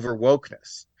fighting over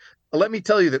wokeness. Let me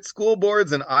tell you that school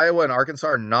boards in Iowa and Arkansas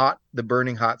are not the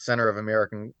burning hot center of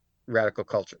American radical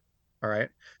culture. All right.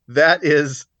 That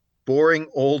is boring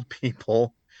old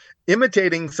people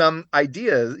imitating some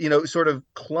ideas, sort of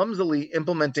clumsily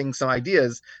implementing some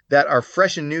ideas that are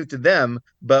fresh and new to them,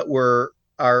 but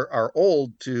are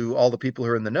old to all the people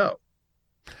who are in the know.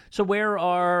 So where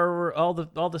are all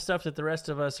the stuff that the rest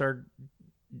of us are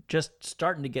just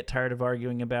starting to get tired of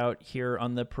arguing about here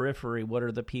on the periphery? What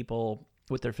are the people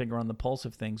with their finger on the pulse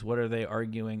of things? What are they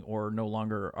arguing or no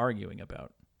longer arguing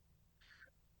about?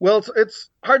 Well, it's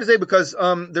hard to say, because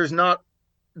there's not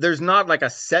like a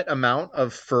set amount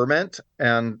of ferment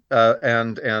and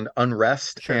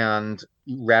unrest, sure, and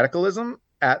radicalism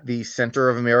at the center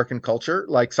of American culture.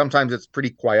 Like sometimes it's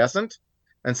pretty quiescent,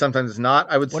 and sometimes it's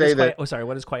not. I would say that.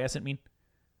 What does quiescent mean?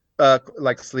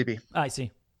 Like sleepy. I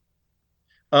see.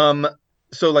 So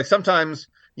like sometimes,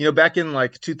 back in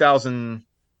like 2000,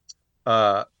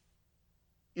 back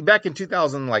in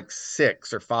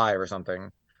 2006 or 5 or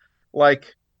something,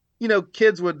 like,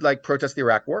 kids would like protest the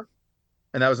Iraq War,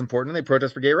 and that was important. They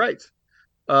protest for gay rights.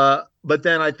 But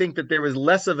then I think that there was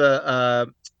less of a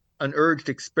an urge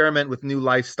to experiment with new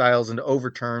lifestyles and to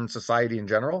overturn society in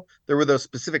general. There were those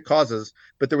specific causes,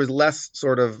 but there was less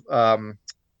sort of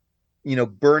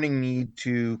burning need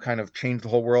to kind of change the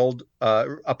whole world,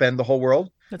 upend the whole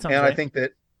world. That sounds And right. I think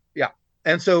that, yeah.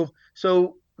 And so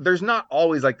there's not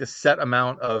always like this set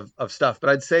amount of stuff, but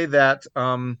I'd say that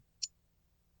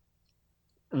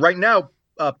right now,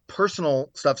 personal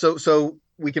stuff. So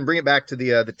we can bring it back to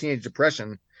the teenage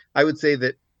depression. I would say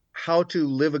that how to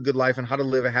live a good life and how to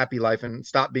live a happy life and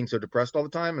stop being so depressed all the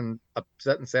time and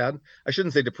upset and sad. I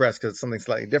shouldn't say depressed because it's something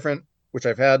slightly different, which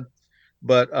I've had,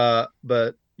 but how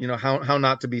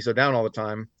not to be so down all the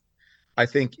time, I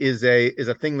think is a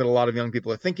thing that a lot of young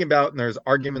people are thinking about. And there's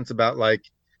arguments about like,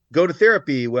 go to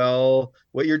therapy. Well,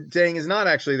 what you're saying is not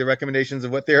actually the recommendations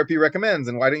of what therapy recommends.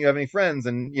 And why don't you have any friends?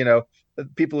 And,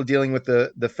 people are dealing with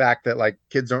the fact that like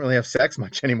kids don't really have sex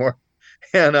much anymore.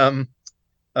 And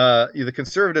the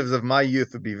conservatives of my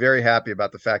youth would be very happy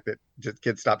about the fact that just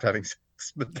kids stopped having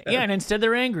sex. But then, Yeah, and instead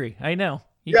they're angry. I know.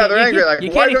 they're angry. Like,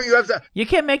 why don't you have sex? You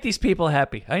can't make these people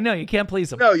happy. I know, you can't please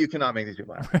them. No, you cannot make these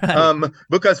people happy. Right.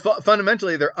 Because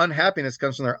fundamentally their unhappiness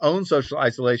comes from their own social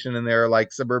isolation in their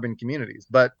like suburban communities.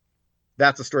 But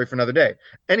that's a story for another day.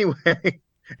 Anyway,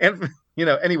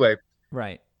 anyway.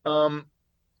 Right.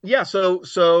 Yeah.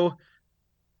 So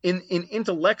in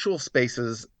intellectual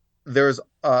spaces, there's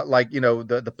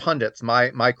the pundits,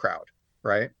 my crowd,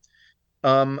 right?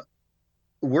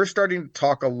 We're starting to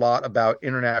talk a lot about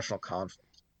international conflict.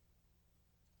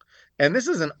 And this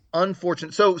is an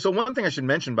unfortunate. So one thing I should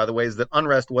mention, by the way, is that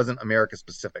unrest wasn't America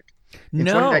specific. In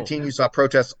 2019, you saw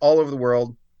protests all over the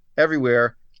world,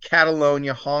 everywhere.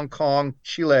 Catalonia, Hong Kong,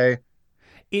 Chile.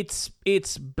 It's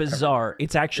bizarre.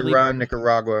 It's actually Iran,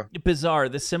 Nicaragua. bizarre.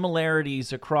 The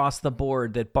similarities across the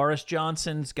board that Boris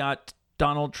Johnson's got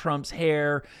Donald Trump's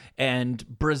hair and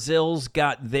Brazil's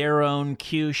got their own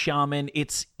Q shaman.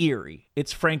 It's eerie.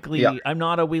 It's frankly, Yeah. I'm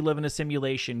not a we live in a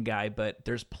simulation guy, but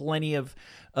there's plenty of,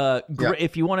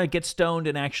 if you want to get stoned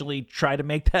and actually try to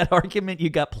make that argument, you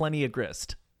got plenty of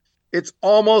grist. It's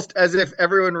almost as if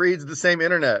everyone reads the same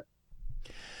internet.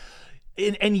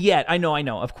 And yet, I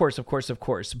know, of course,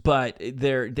 but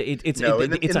it's No, in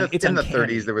the uncanny.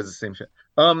 30s there was the same shit.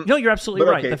 No, you're absolutely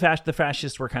but right. okay. The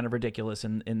fascists were kind of ridiculous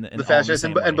in The all fascists the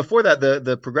same way. and before that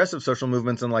the progressive social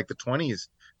movements in like the 20s,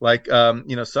 like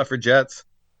suffragettes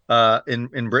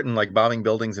in Britain, like bombing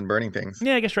buildings and burning things.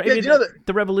 Yeah, I guess right. Yeah, I mean, do you know that?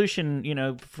 the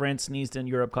revolution, France sneezed and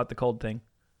Europe caught the cold thing.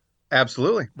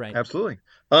 Absolutely. Right. Absolutely.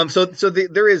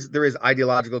 There is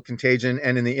ideological contagion,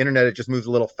 and in the internet it just moves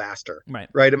a little faster. Right.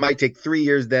 Right. It might take 3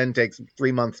 years then, takes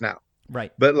 3 months now.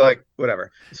 Right. But like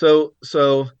whatever. So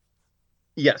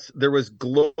yes, there was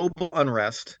global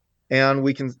unrest, and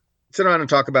we can sit around and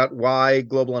talk about why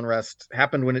global unrest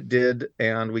happened when it did,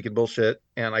 and we could bullshit,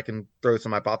 and I can throw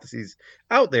some hypotheses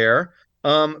out there.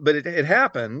 But it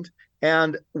happened.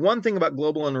 And one thing about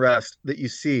global unrest that you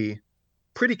see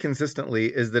pretty consistently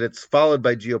is that it's followed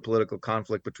by geopolitical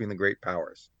conflict between the great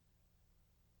powers.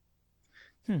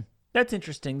 That's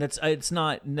interesting. It's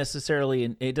not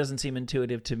necessarily. It doesn't seem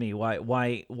intuitive to me.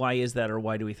 Why is that, or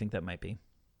why do we think that might be?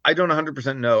 I don't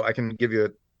 100% know. I can give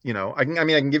you I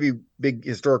can give you big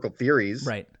historical theories.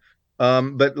 Right.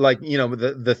 But like,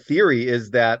 the theory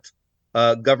is that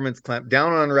governments clamp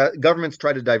down on unrest. Governments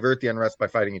try to divert the unrest by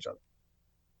fighting each other.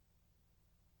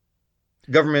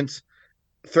 Governments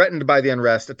threatened by the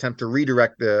unrest attempt to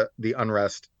redirect the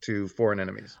unrest to foreign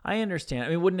enemies. I understand. I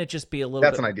mean, wouldn't it just be a little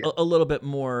That's bit, an idea. a little bit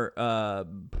more?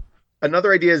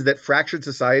 Another idea is that fractured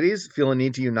societies feel a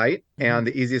need to unite, and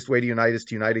the easiest way to unite is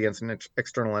to unite against an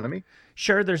external enemy.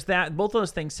 Sure, there's that. Both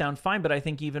those things sound fine, but I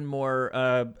think even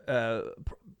more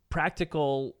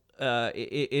practical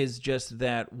is just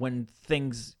that when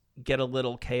things get a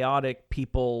little chaotic,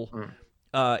 people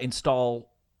install.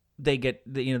 They get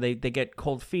they get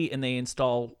cold feet, and they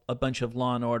install a bunch of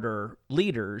law and order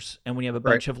leaders. And when you have a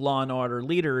bunch of law and order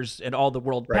leaders and all the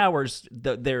world powers,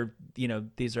 they're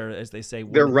these are, as they say,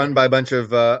 they're run by a bunch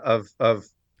of Hawks.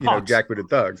 jackbooted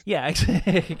thugs. Yeah,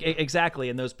 exactly.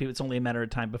 And those people, it's only a matter of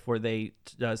time before they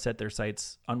set their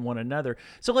sights on one another.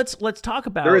 So let's talk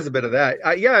about. There is a bit of that.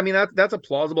 I mean that's a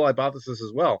plausible hypothesis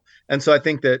as well. And so I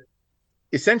think that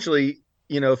essentially,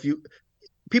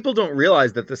 people don't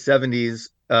realize that the 70s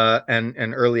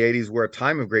and early 80s were a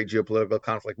time of great geopolitical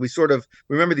conflict. We sort of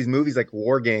remember these movies like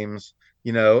War Games.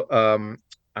 I don't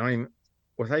even,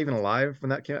 was I even alive when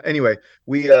that came out? Anyway,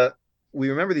 we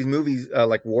remember these movies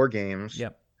like War Games.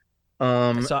 Yep.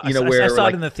 I saw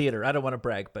it in the theater. I don't want to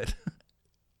brag, but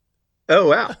oh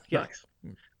wow, Yeah.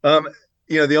 Nice.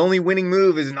 The only winning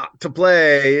move is not to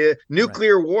play.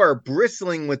 Nuclear war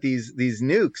bristling with these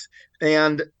nukes,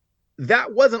 and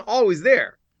that wasn't always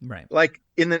there. Right. Like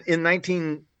in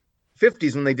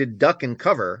 1950s when they did Duck and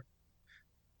Cover,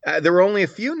 there were only a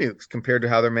few nukes compared to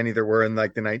how many there were in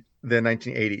like the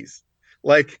 1980s.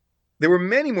 Like there were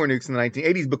many more nukes in the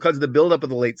 1980s because of the buildup of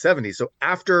the late 70s. So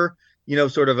after,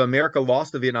 sort of America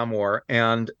lost the Vietnam War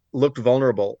and looked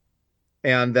vulnerable,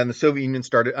 and then the Soviet Union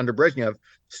started under Brezhnev,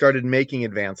 started making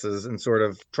advances and sort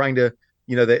of trying to,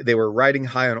 they were riding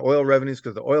high on oil revenues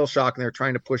because of the oil shock, and they were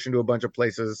trying to push into a bunch of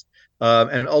places.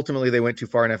 And ultimately they went too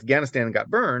far in Afghanistan and got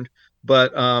burned.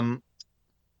 But although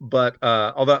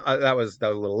that was a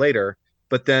little later,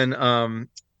 but then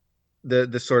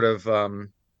the sort of in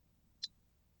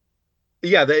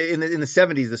the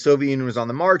 70s, the Soviet Union was on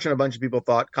the march, and a bunch of people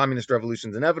thought communist revolution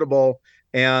is inevitable,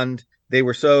 and they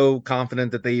were so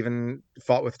confident that they even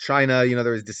fought with China.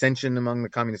 There was dissension among the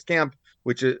communist camp,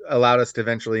 which allowed us to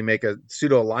eventually make a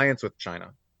pseudo alliance with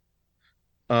China.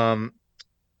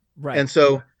 Right. And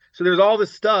so there's all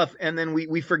this stuff, and then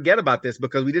we forget about this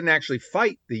because we didn't actually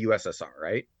fight the USSR,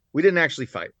 right? We didn't actually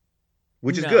fight,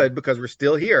 which is good because we're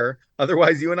still here.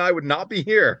 Otherwise, you and I would not be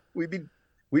here.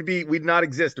 We'd not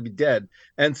exist or be dead.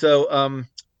 And so,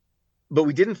 but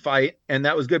we didn't fight, and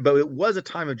that was good. But it was a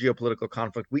time of geopolitical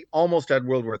conflict. We almost had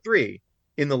World War III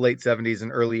in the late 70s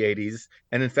and early 80s.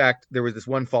 And in fact, there was this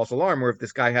one false alarm where if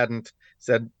this guy hadn't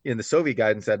said in the Soviet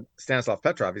guide and said, Stanislav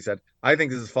Petrov, he said, I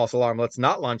think this is a false alarm. Let's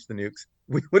not launch the nukes.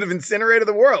 We would have incinerated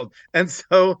the world. And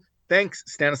so thanks,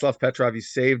 Stanislav Petrov, you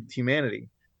saved humanity.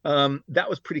 That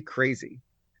was pretty crazy.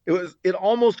 It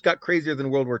almost got crazier than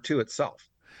World War II itself.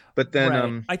 But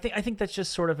then I think that's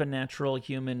just sort of a natural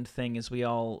human thing, is we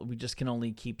just can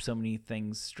only keep so many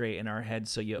things straight in our heads,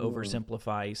 so you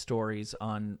oversimplify stories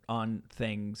on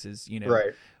things, is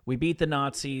right. We beat the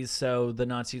Nazis, so the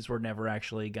Nazis were never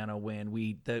actually gonna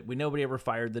win. Nobody ever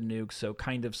fired the nukes, so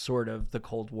kind of sort of the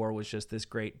Cold War was just this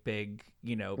great big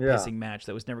pissing match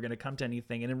that was never going to come to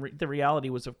anything. And the reality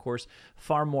was, of course,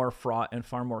 far more fraught and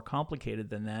far more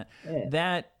complicated than that.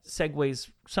 That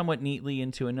segues somewhat neatly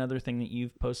into another thing that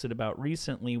you've posted about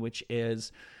recently, which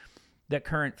is that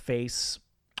current face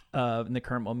and the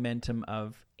current momentum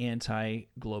of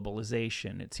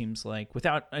anti-globalization. It seems like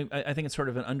I think it's sort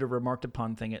of an under-remarked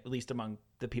upon thing, at least among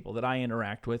the people that I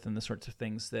interact with and the sorts of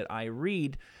things that I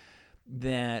read,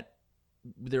 that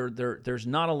there's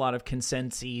not a lot of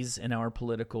consensus in our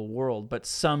political world, but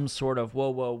some sort of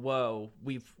whoa,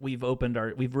 we've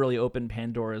really opened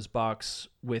Pandora's box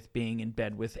with being in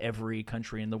bed with every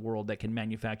country in the world that can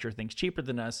manufacture things cheaper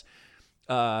than us.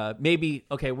 Maybe,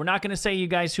 okay, we're not going to say you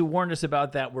guys who warned us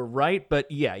about that were right, but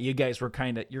yeah, you guys you're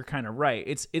kind of right.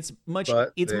 It's much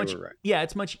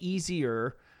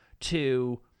easier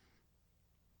to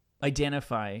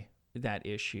identify that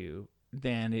issue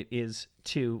than it is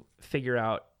to figure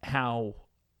out how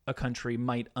a country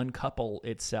might uncouple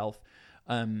itself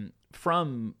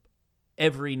from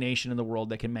every nation in the world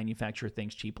that can manufacture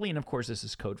things cheaply. And of course, this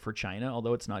is code for China,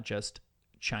 although it's not just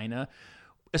China,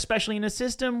 especially in a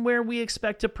system where we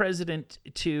expect a president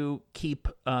to keep,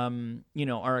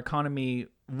 our economy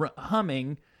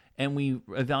humming, and we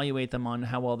evaluate them on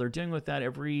how well they're doing with that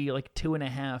every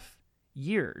 2.5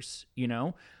 years,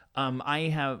 I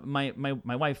have my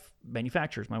wife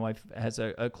manufactures. My wife has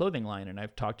a clothing line, and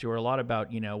I've talked to her a lot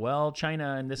about,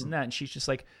 China and this and that. And she's just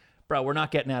like, bro, we're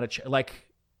not getting out of China.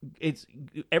 It's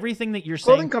everything that you're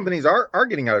saying. Clothing companies are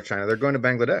getting out of China. They're going to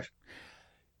Bangladesh.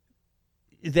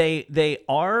 They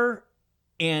are,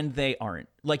 and they aren't.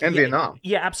 Vietnam.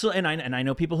 Yeah, absolutely. And I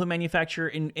know people who manufacture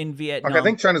in Vietnam. I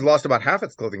think China's lost about half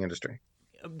its clothing industry.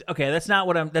 Okay, that's not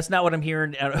what I'm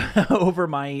hearing over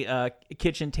my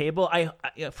kitchen table. I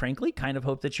frankly kind of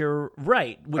hope that you're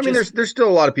right. There's still a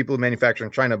lot of people who manufacture in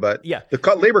China, but yeah, the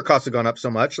labor costs have gone up so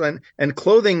much, and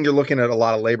clothing, you're looking at a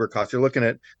lot of labor costs. You're looking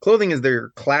at clothing is their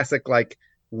classic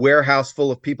warehouse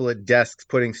full of people at desks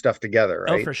putting stuff together,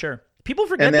 right? Oh, for sure. People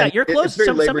forget that your clothes.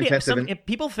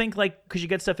 People think because you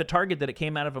get stuff at Target that it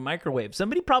came out of a microwave.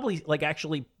 Somebody probably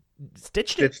actually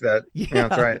stitched that. Yeah,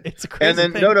 that's right. It's a crazy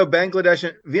thing. No,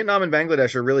 Vietnam and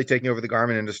Bangladesh are really taking over the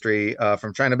garment industry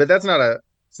from China, but it's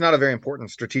not a very important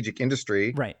strategic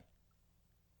industry, right?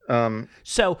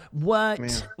 So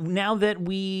what? Now that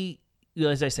we,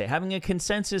 as I say, having a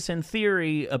consensus in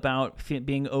theory about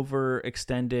being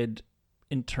overextended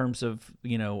in terms of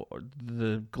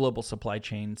the global supply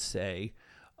chain, say.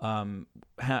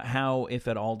 How, if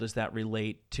at all, does that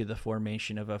relate to the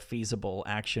formation of a feasible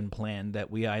action plan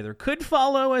that we either could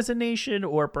follow as a nation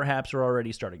or perhaps are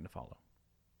already starting to follow?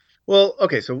 Well,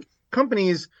 okay, so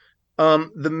companies,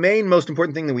 the most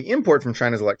important thing that we import from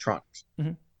China is electronics.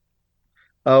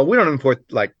 Mm-hmm. We don't import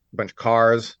a bunch of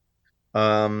cars,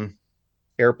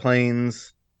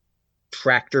 airplanes,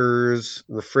 tractors,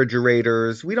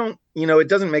 refrigerators. We don't, it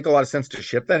doesn't make a lot of sense to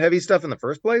ship that heavy stuff in the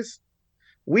first place.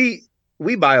 We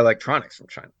buy electronics from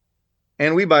China,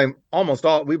 and we buy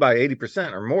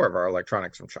 80% or more of our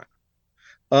electronics from China.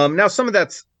 Now some of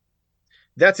that's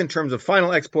in terms of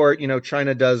final export.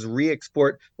 China does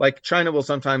re-export. Like China will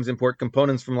sometimes import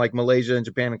components from like Malaysia and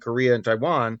Japan and Korea and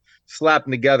Taiwan, slap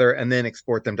them together, and then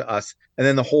export them to us. And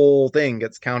then the whole thing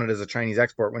gets counted as a Chinese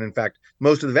export when in fact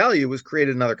most of the value was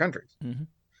created in other countries.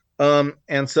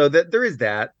 And so that there is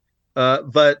that.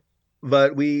 But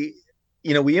we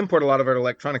import a lot of our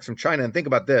electronics from China. And think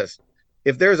about this.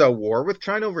 If there's a war with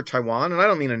China over Taiwan, and I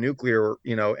don't mean a nuclear,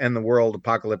 end the world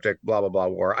apocalyptic, blah, blah, blah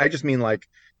war. I just mean like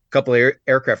a couple of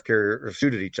aircraft carriers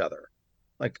shoot at each other,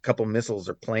 like a couple missiles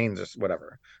or planes or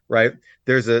whatever, right?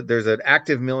 There's an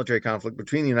active military conflict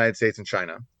between the United States and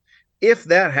China. If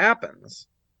that happens,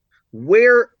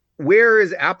 where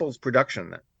is Apple's production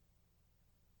then?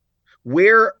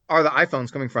 Where are the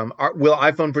iPhones coming from? Will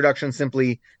iPhone production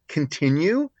simply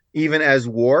continue even as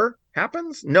war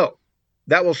happens? No.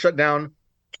 That will shut down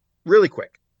really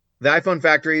quick. The iPhone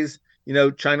factories,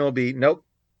 China will be, nope,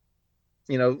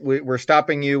 we're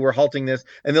stopping you, we're halting this.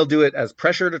 And they'll do it as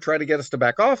pressure to try to get us to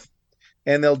back off.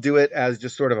 And they'll do it as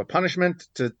just sort of a punishment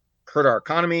to hurt our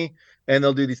economy. And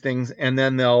they'll do these things. And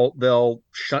then they'll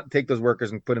take those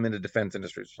workers and put them into defense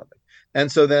industries or something.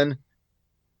 And so then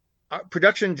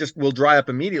production just will dry up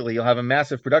immediately. You'll have a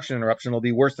massive production interruption. It'll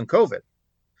be worse than COVID.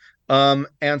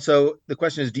 And so the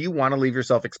question is, do you want to leave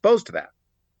yourself exposed to that?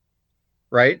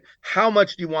 Right? How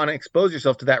much do you want to expose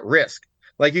yourself to that risk?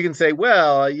 Like you can say,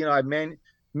 well,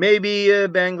 maybe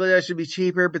Bangladesh should be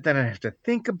cheaper, but then I have to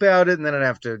think about it, and then I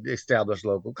have to establish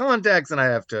local contacts, and I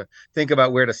have to think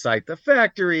about where to site the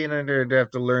factory, and I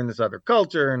have to learn this other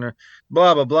culture, and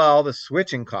blah, blah, blah, all the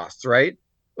switching costs, right?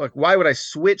 Like, why would I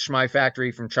switch my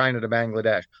factory from China to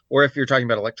Bangladesh? Or if you're talking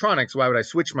about electronics, why would I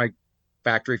switch my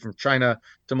factory from China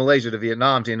to Malaysia to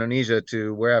Vietnam to Indonesia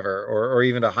to wherever, or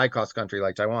even to a high cost country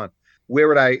like Taiwan? Where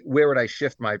would I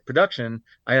shift my production?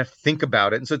 I have to think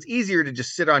about it. And so it's easier to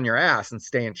just sit on your ass and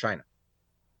stay in China,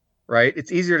 right?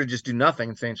 It's easier to just do nothing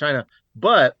and stay in China.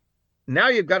 But now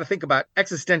you've got to think about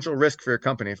existential risk for your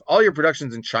company. If all your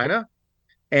production's in China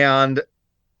and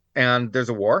there's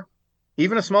a war,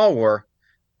 even a small war,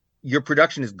 your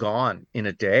production is gone in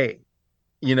a day,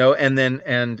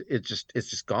 and it's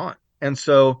just gone. And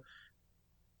so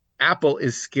Apple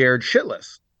is scared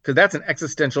shitless because that's an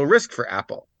existential risk for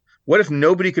Apple. What if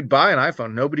nobody could buy an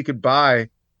iPhone? Nobody could buy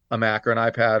a Mac or an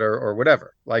iPad or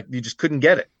whatever. Like you just couldn't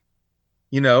get it.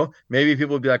 Maybe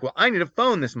people would be like, well, I need a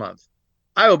phone this month.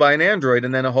 I will buy an Android.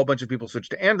 And then a whole bunch of people switch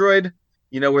to Android,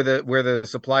 where the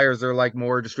suppliers are like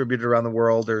more distributed around the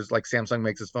world. There's like Samsung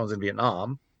makes its phones in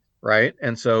Vietnam, right?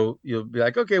 And so you'll be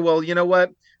like, okay, well, you know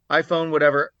what? iPhone,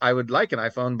 whatever. I would like an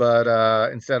iPhone,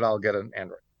 but instead I'll get an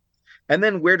Android. And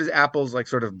then where does Apple's like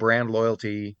sort of brand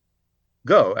loyalty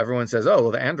go? Everyone says, oh,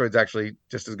 well, the Android's actually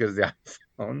just as good as the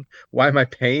iPhone. Why am I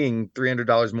paying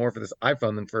 $300 more for this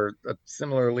iPhone than for a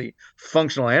similarly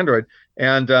functional Android?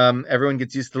 And everyone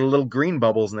gets used to the little green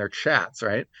bubbles in their chats,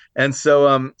 right? And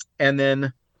so and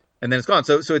then it's gone.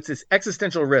 So it's this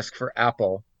existential risk for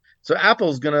Apple. So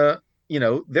Apple's gonna,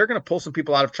 they're gonna pull some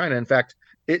people out of China. In fact,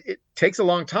 it takes a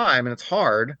long time and it's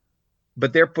hard,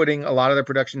 but they're putting a lot of their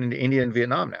production into India and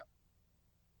Vietnam now.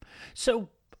 So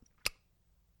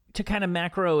to kind of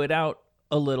macro it out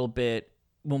a little bit,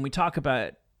 when we talk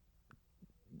about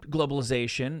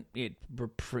globalization,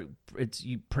 it's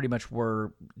you pretty much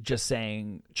were just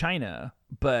saying China,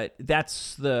 but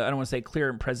that's I don't want to say clear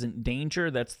and present danger.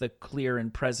 That's the clear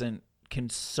and present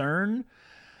concern.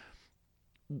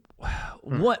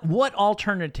 What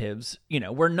alternatives?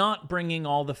 We're not bringing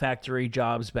all the factory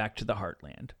jobs back to the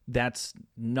heartland. That's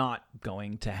not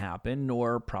going to happen,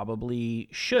 nor probably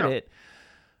should it.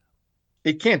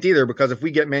 It can't either, because if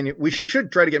we get we should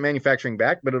try to get manufacturing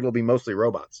back, but it'll be mostly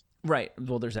robots. Right.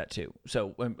 Well, there's that too.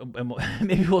 So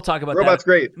maybe we'll talk about robots. That.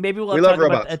 Great. Maybe we'll talk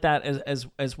about that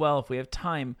as well if we have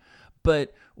time.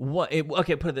 But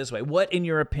okay, put it this way: what, in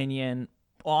your opinion,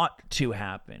 ought to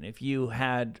happen if you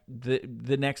had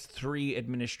the next three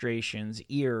administrations'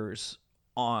 ears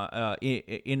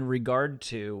in regard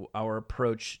to our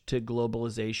approach to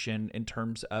globalization in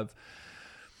terms of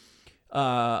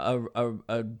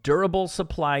a durable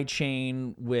supply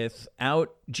chain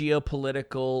without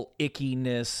geopolitical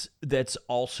ickiness that's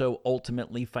also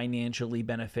ultimately financially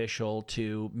beneficial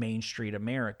to Main Street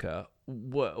America?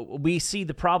 We see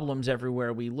the problems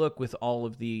everywhere we look with all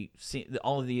of the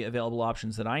available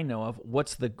options that I know of.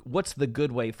 What's the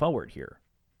good way forward here?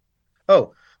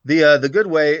 Oh, the good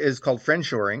way is called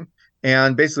friendshoring,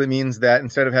 And basically means that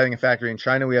instead of having a factory in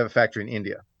China, we have a factory in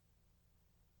India.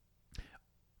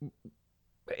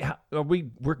 Are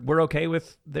we're okay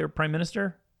with their prime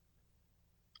minister?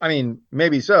 I mean,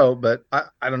 maybe so, but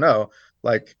I don't know.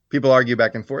 Like people argue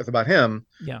back and forth about him.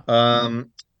 Yeah.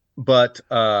 But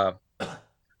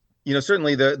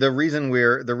certainly the reason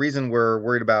we're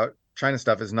worried about China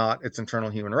stuff is not its internal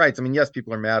human rights. I mean, yes,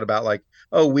 people are mad about like,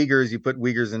 oh, Uyghurs, you put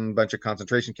Uyghurs in a bunch of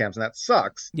concentration camps, and that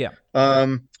sucks. Yeah.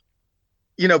 But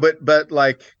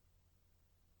like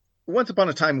once upon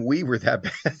a time we were that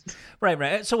bad.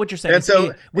 Right. So what you're saying And is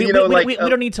so we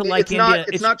don't need to like India.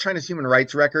 It's not China's human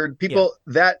rights record. People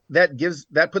that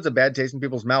puts a bad taste in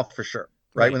people's mouth for sure.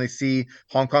 Right. When they see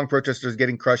Hong Kong protesters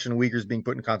getting crushed and Uyghurs being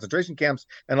put in concentration camps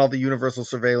and all the universal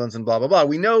surveillance and blah, blah, blah.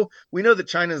 We know that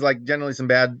China is like generally some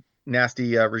bad,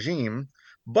 nasty regime.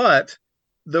 But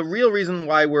the real reason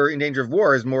why we're in danger of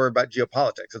war is more about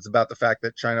geopolitics. It's about the fact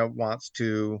that China wants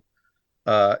to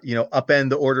upend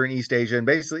the order in East Asia. And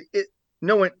basically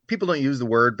people don't use the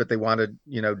word, but they want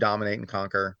to, dominate and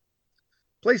conquer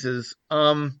places.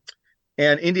 And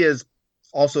India is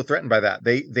also threatened by that.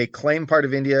 They claim part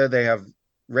of India. They have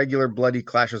regular bloody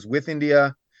clashes with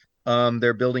India.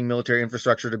 They're building military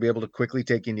infrastructure to be able to quickly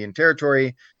take Indian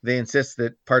territory. They insist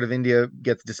that part of India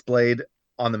gets displayed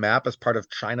on the map as part of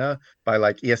China by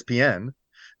like ESPN.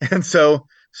 And so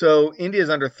India is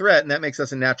under threat, and that makes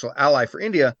us a natural ally for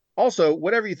India. Also,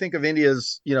 whatever you think of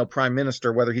India's, prime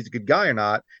minister, whether he's a good guy or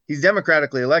not, he's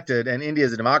democratically elected, and India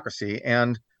is a democracy.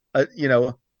 And,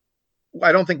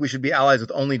 I don't think we should be allies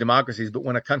with only democracies, but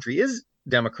when a country is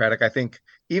democratic, I think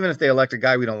even if they elect a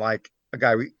guy we don't like, a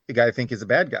guy I think is a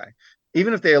bad guy,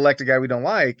 even if they elect a guy we don't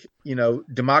like,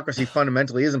 democracy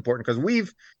fundamentally is important because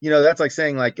that's like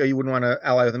saying like, oh, you wouldn't want to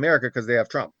ally with America because they have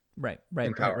Trump. Right.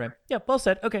 Yeah, well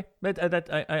said. Okay,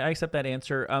 I accept that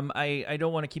answer. I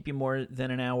don't want to keep you more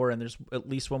than an hour, and there's at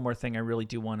least one more thing I really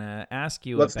do want to ask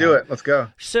you. Let's do it. Let's go.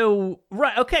 So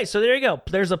okay, so there you go.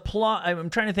 There's a plot. I'm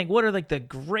trying to think. What are like the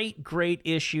great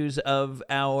issues of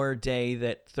our day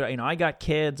that I got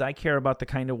kids. I care about the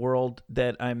kind of world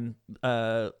that I'm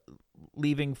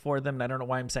leaving for them. And I don't know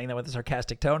why I'm saying that with a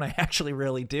sarcastic tone. I actually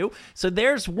really do. So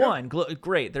there's one.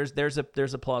 Great. There's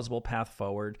a plausible path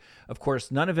forward. Of course,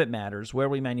 none of it matters. Where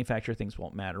we manufacture things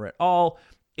won't matter at all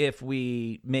if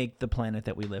we make the planet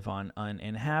that we live on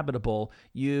uninhabitable.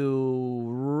 You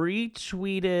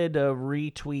retweeted a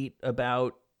retweet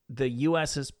about the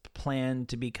U.S.'s plan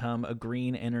to become a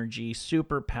green energy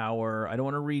superpower. I don't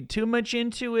want to read too much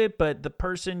into it, but the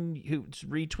person who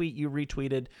you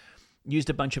retweeted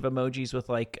used a bunch of emojis with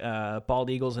like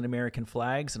bald eagles and American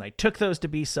flags, and I took those to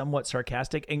be somewhat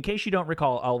sarcastic. In case you don't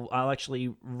recall, I'll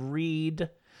actually read.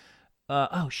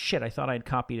 Oh shit! I thought I'd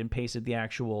copied and pasted the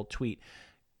actual tweet.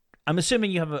 I'm assuming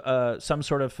you have some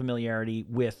sort of familiarity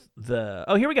with the...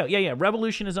 Oh, here we go. Yeah.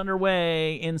 Revolution is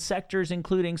underway in sectors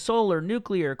including solar,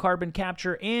 nuclear, carbon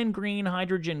capture, and green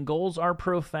hydrogen. Goals are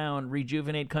profound.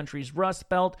 Rejuvenate country's Rust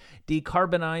Belt,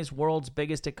 decarbonize world's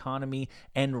biggest economy,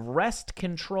 and wrest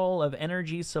control of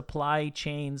energy supply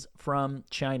chains from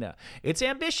China. It's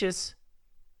ambitious.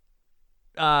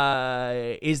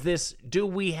 Do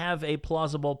we have a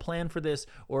plausible plan for this,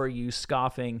 or are you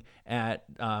scoffing at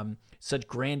such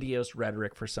grandiose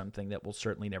rhetoric for something that will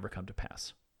certainly never come to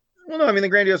pass? Well, no, I mean, the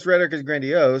grandiose rhetoric is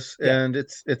grandiose, and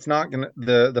it's not gonna,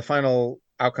 the final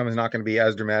outcome is not going to be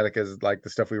as dramatic as like the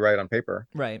stuff we write on paper,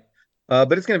 right?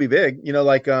 But it's going to be big,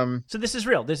 So this is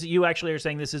real. You actually are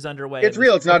saying this is underway. It's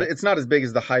real. It's not. It's not as big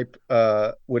as the hype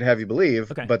would have you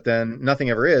believe. Okay. But then nothing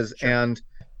ever is, Sure. and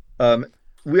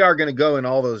we are going to go in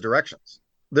all those directions.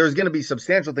 There's going to be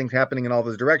substantial things happening in all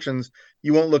those directions.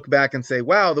 You won't look back and say,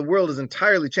 wow, the world has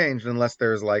entirely changed unless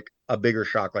there's like a bigger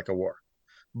shock like a war.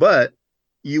 But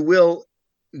you will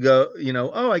go,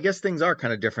 oh, I guess things are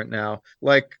kind of different now.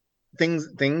 Like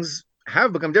things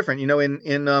have become different.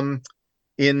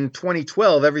 In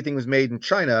 2012, everything was made in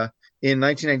China. In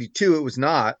 1992, it was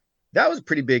not. That was a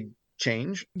pretty big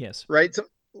change. Yes. Right. So,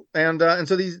 and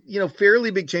so these,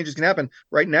 fairly big changes can happen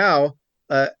right now.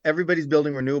 Everybody's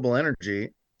building renewable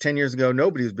energy. 10 years ago,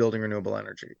 nobody was building renewable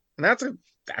energy. And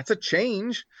that's a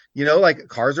change, like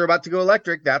cars are about to go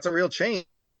electric. That's a real change,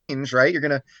 right?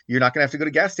 You're not gonna have to go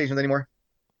to gas stations anymore.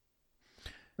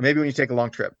 Maybe when you take a long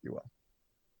trip, you will.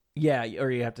 Yeah. Or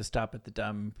you have to stop at the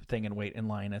dumb thing and wait in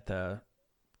line at the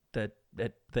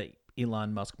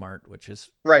Elon Musk Mart, which is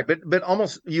right. But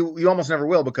almost, you almost never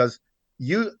will, because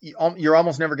you're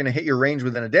almost never going to hit your range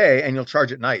within a day, and you'll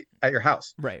charge at night at your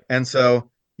house. Right. And so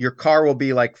your car will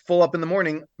be like full up in the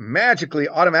morning magically,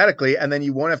 automatically, and then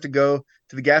you won't have to go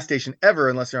to the gas station ever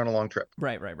unless you're on a long trip.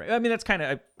 Right. I mean, that's kind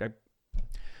of,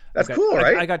 That's cool,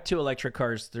 right? I got 2 electric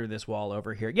cars through this wall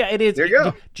over here. Yeah, it is. There you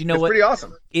go. Do you know it's what? pretty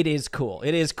awesome. It is cool.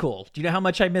 It is cool. Do you know how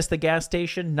much I miss the gas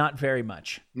station? Not very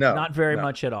much. No, not very no.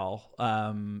 much at all.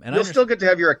 And You'll still get to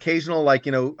have your occasional, like,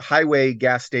 highway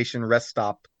gas station rest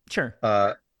stop. Sure.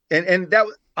 And that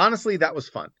honestly, that was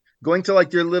fun. Going to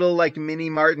like your little like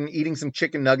mini mart and eating some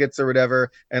chicken nuggets or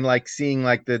whatever, and like seeing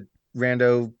like the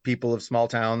rando people of small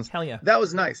towns. Hell yeah. That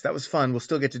was nice. That was fun. We'll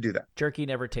still get to do that. Jerky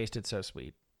never tasted so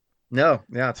sweet. No,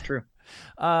 yeah, it's true.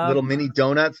 Little mini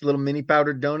donuts, little mini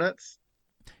powdered donuts.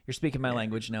 You're speaking my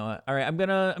language, Noah. All right, I'm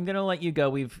gonna let you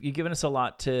go. You've given us a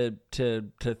lot to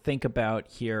think about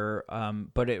here,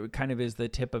 but it kind of is the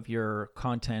tip of your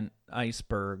content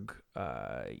iceberg.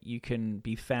 You can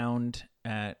be found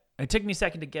at. It took me a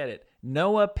second to get it.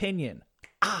 Noah Opinion.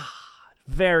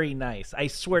 Very nice. I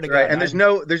swear to God. Right, and there's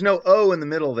no O in the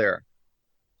middle there.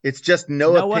 It's just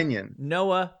Noah Opinion.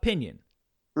 Noah Opinion.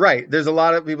 Right. There's a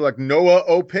lot of people like Noah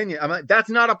Opinion. I'm like,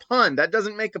 that's not a pun. That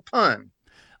doesn't make a pun.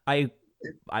 I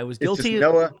was guilty. It's just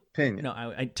Noah Opinion.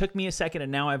 No, it took me a second,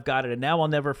 and now I've got it, and now I'll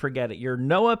never forget it. Your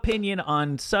Noah Opinion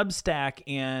on Substack,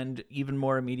 and even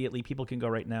more immediately, people can go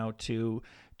right now to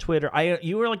Twitter.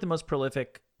 You are like the most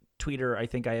prolific tweeter I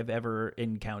think I have ever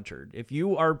encountered. If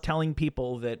you are telling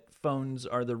people that phones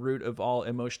are the root of all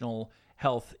emotional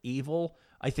health evil,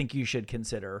 I think you should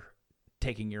consider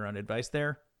taking your own advice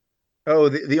there. Oh,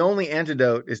 the only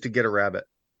antidote is to get a rabbit.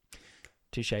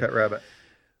 Touche. Pet rabbit.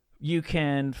 You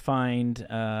can find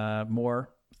more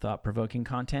thought-provoking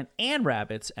content and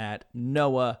rabbits at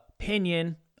Noah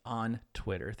Opinion on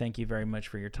Twitter. Thank you very much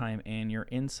for your time and your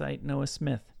insight, Noah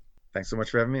Smith. Thanks so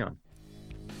much for having me on.